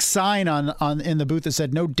there was a big sign on in the booth that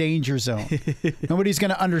said no danger zone. Nobody's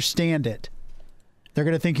going to understand it. They're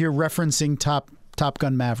going to think you're referencing Top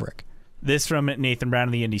Gun Maverick. This from Nathan Brown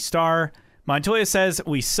of the Indy Star. Montoya says,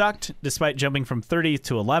 we sucked despite jumping from 30th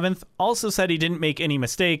to 11th. Also said he didn't make any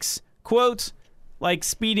mistakes. Quote, like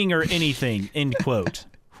speeding or anything, end quote.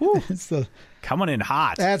 Whew. Coming in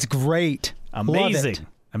hot. That's great. Amazing. Love it.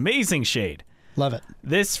 Amazing shade. Love it.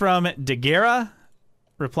 This from Daguerre,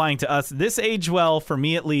 replying to us, this aged well, for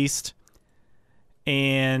me at least.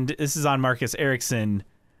 And this is on Marcus Ericsson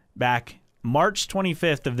back March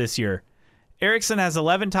 25th of this year. Ericsson has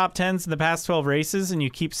 11 top 10s in the past 12 races, and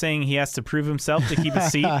you keep saying he has to prove himself to keep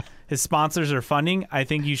his seat. His sponsors are funding. I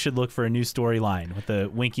think you should look for a new storyline with a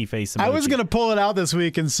winky face emoji. I was going to pull it out this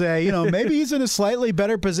week and say, maybe he's in a slightly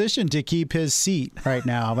better position to keep his seat right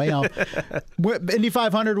now. Indy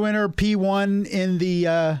 500 winner, P1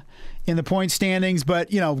 in the point standings,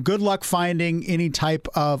 but good luck finding any type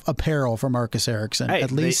of apparel for Marcus Ericsson. Hey,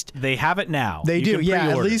 at least they have it now. They You do, can yeah. At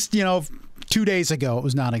pre-order. least 2 days ago it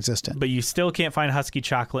was non-existent. But you still can't find Husky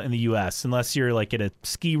chocolate in the U.S. unless you're like at a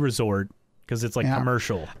ski resort because it's like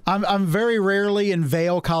commercial. I'm very rarely in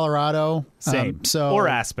Vail, Colorado. Same. Or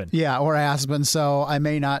Aspen. Yeah, or Aspen. So I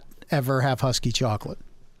may not ever have Husky chocolate.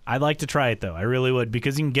 I'd like to try it though. I really would,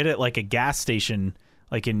 because you can get it like a gas station,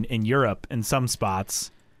 like in Europe in some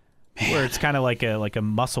spots, where it's kind of like a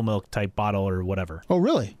muscle milk type bottle or whatever. Oh,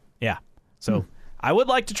 really? Yeah. So I would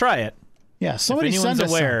like to try it. Yeah. Somebody if anyone's send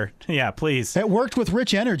us aware, yeah, please. some. It worked with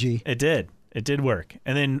Rich Energy. It did. It did work.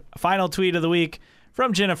 And then final tweet of the week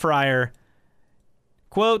from Jenna Fryer.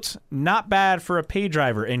 Quote, not bad for a pay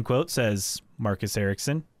driver, end quote, says Marcus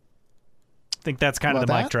Ericsson. I think that's kind of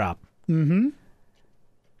the mic drop. Mm-hmm.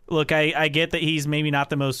 Look, I get that he's maybe not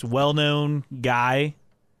the most well-known guy,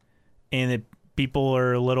 and that people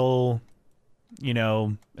are a little,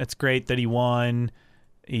 it's great that he won.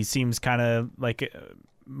 He seems kind of like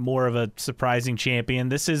more of a surprising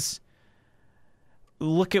champion.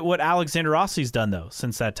 Look at what Alexander Rossi's done, though,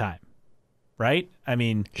 since that time, right? I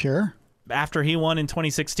mean, Sure. after he won in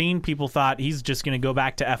 2016, people thought he's just going to go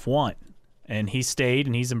back to F1. And he stayed,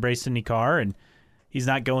 and he's embraced IndyCar, and he's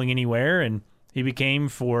not going anywhere. And he became,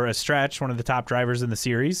 for a stretch, one of the top drivers in the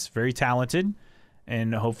series. Very talented,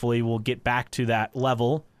 and hopefully we'll get back to that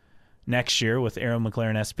level next year with Arrow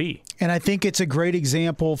McLaren SP. And I think it's a great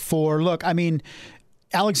example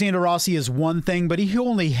Alexander Rossi is one thing, but he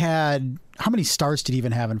only had, how many starts did he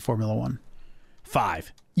even have in Formula One?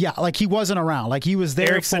 5. Yeah, like he wasn't around. Like he was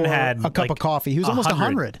there Ericsson for had a cup of coffee. He was almost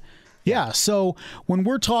 100. Yeah, so when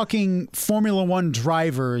we're talking Formula One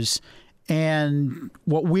drivers and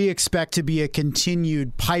what we expect to be a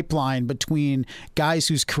continued pipeline between guys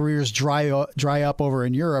whose careers dry up over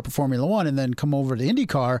in Europe, Formula One, and then come over to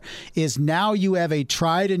IndyCar, is now you have a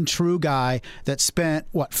tried and true guy that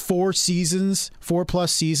spent, 4+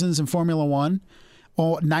 seasons in Formula One,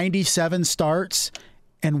 97 starts,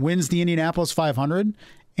 and wins the Indianapolis 500,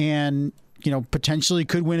 and potentially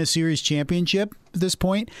could win a series championship at this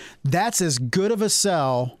point. That's as good of a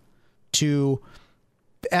sell to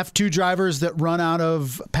F2 drivers that run out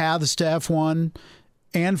of paths to F1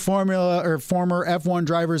 and former F1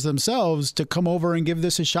 drivers themselves to come over and give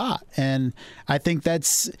this a shot. And I think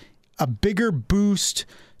that's a bigger boost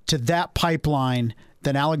to that pipeline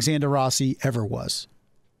than Alexander Rossi ever was.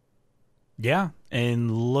 Yeah,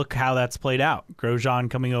 and look how that's played out. Grosjean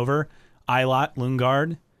coming over, Eilert,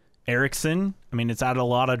 Lundgaard, Ericsson. I mean, it's out of a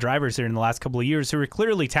lot of drivers here in the last couple of years who are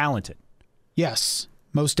clearly talented. Yes,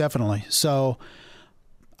 most definitely. So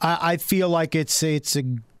I feel like he'll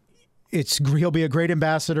be a great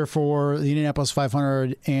ambassador for the Indianapolis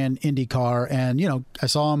 500 and IndyCar. And I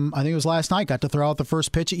saw him, I think it was last night, got to throw out the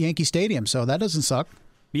first pitch at Yankee Stadium, so that doesn't suck.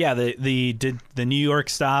 Yeah, the New York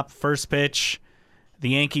stop, first pitch, the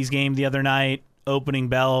Yankees game the other night, opening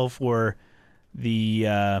bell for the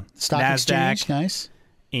Stock NASDAQ, Exchange, nice,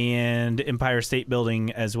 and Empire State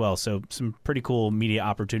Building as well. So some pretty cool media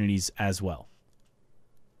opportunities as well.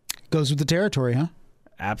 Goes with the territory, huh?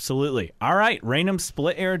 Absolutely. All right, Raynham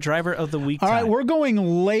Split Air Driver of the Week. All time. right, we're going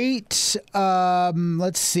late.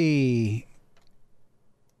 Let's see.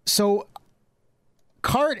 So,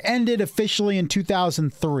 CART ended officially in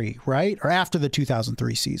 2003, right? Or after the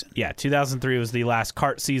 2003 season. Yeah, 2003 was the last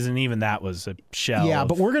CART season. Even that was a shell. Yeah,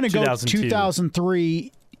 but we're going to go 2002.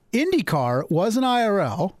 2003. IndyCar wasn't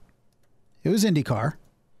IRL. It was IndyCar.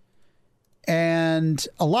 And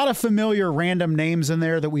a lot of familiar random names in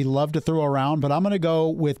there that we love to throw around, but I'm going to go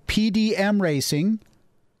with PDM Racing,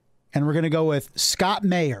 and we're going to go with Scott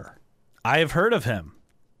Mayer. I have heard of him.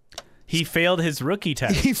 He failed his rookie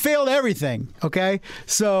test. He failed everything, okay?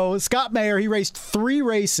 So Scott Mayer, he raced 3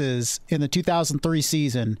 races in the 2003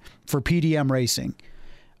 season for PDM Racing,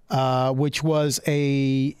 which was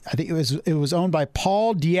I think it was owned by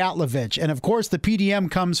Paul Diatlovich. And of course, the PDM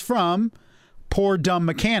comes from Poor Dumb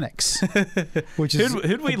Mechanics, which is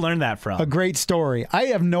who'd we learn that from? a great story. I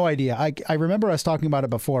have no idea. I remember us talking about it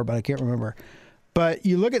before, but I can't remember But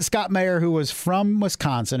you look at Scott Mayer, who was from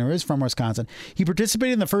Wisconsin, or is from Wisconsin. He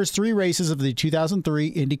participated in the first 3 races of the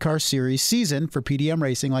 2003 IndyCar Series season for PDM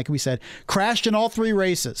Racing, like we said. Crashed in all 3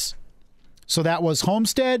 races. So that was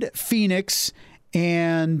Homestead, Phoenix,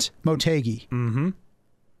 and Motegi. Mm-hmm.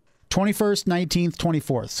 21st, 19th,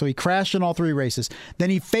 24th. So he crashed in all 3 races. Then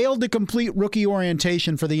he failed to complete rookie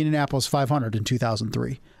orientation for the Indianapolis 500 in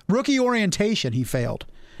 2003. Rookie orientation, he failed.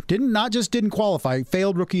 Not just didn't qualify,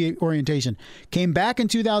 failed rookie orientation. Came back in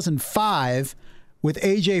 2005 with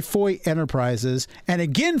AJ Foyt Enterprises and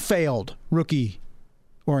again failed rookie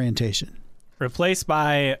orientation. Replaced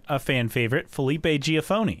by a fan favorite, Felipe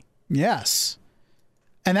Giafoni. Yes.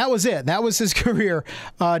 And that was it. That was his career.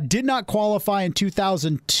 Did not qualify in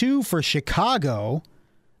 2002 for Chicago,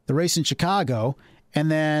 the race in Chicago,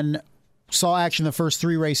 and then saw action the first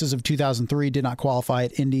 3 races of 2003, did not qualify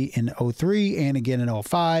at Indy in 2003 and again in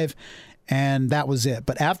 2005, and that was it.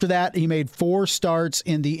 But after that, he made 4 starts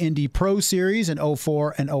in the Indy Pro Series in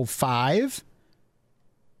 2004 and 2005.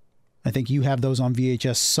 I think you have those on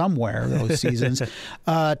VHS somewhere, those seasons.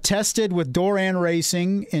 Tested with Doran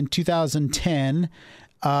Racing in 2010.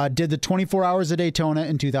 Did the 24 Hours of Daytona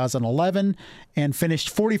in 2011 and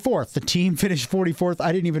finished 44th. The team finished 44th.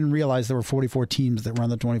 I didn't even realize there were 44 teams that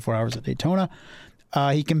run the 24 Hours of Daytona.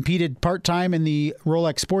 He competed part-time in the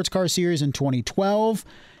Rolex Sports Car Series in 2012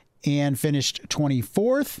 and finished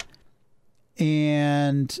 24th.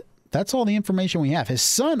 And that's all the information we have. His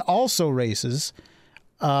son also races,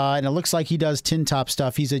 and it looks like he does tin top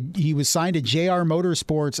stuff. He was signed to JR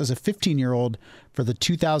Motorsports as a 15-year-old for the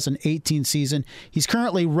 2018 season. He's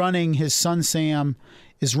currently running. His son Sam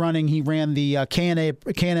is running. He ran the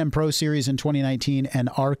Can-Am Pro Series in 2019 and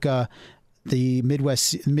ARCA, the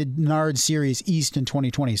Midnard Series East in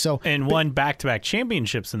 2020. And won back-to-back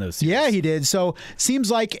championships in those series. Yeah, he did. So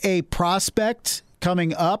seems like a prospect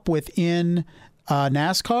coming up within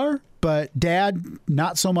NASCAR, but Dad,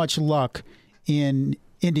 not so much luck in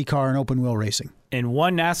IndyCar and open wheel racing. And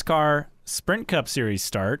one NASCAR Sprint Cup Series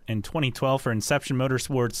start in 2012 for Inception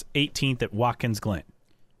Motorsports, 18th at Watkins Glen.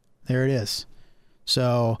 There it is.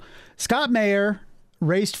 So Scott Mayer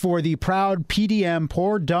raced for the proud PDM,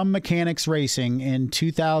 Poor Dumb Mechanics Racing, in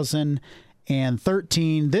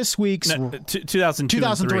 2013. This week's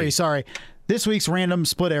 2003. Sorry. This week's Random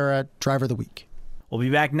Split Era Driver of the Week. We'll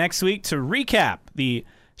be back next week to recap the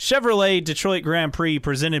Chevrolet Detroit Grand Prix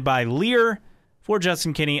presented by Lear. For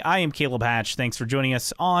Justin Kinney, I am Caleb Hatch. Thanks for joining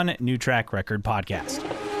us on New Track Record Podcast.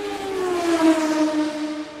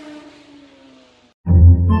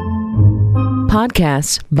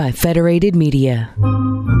 Podcasts by Federated Media.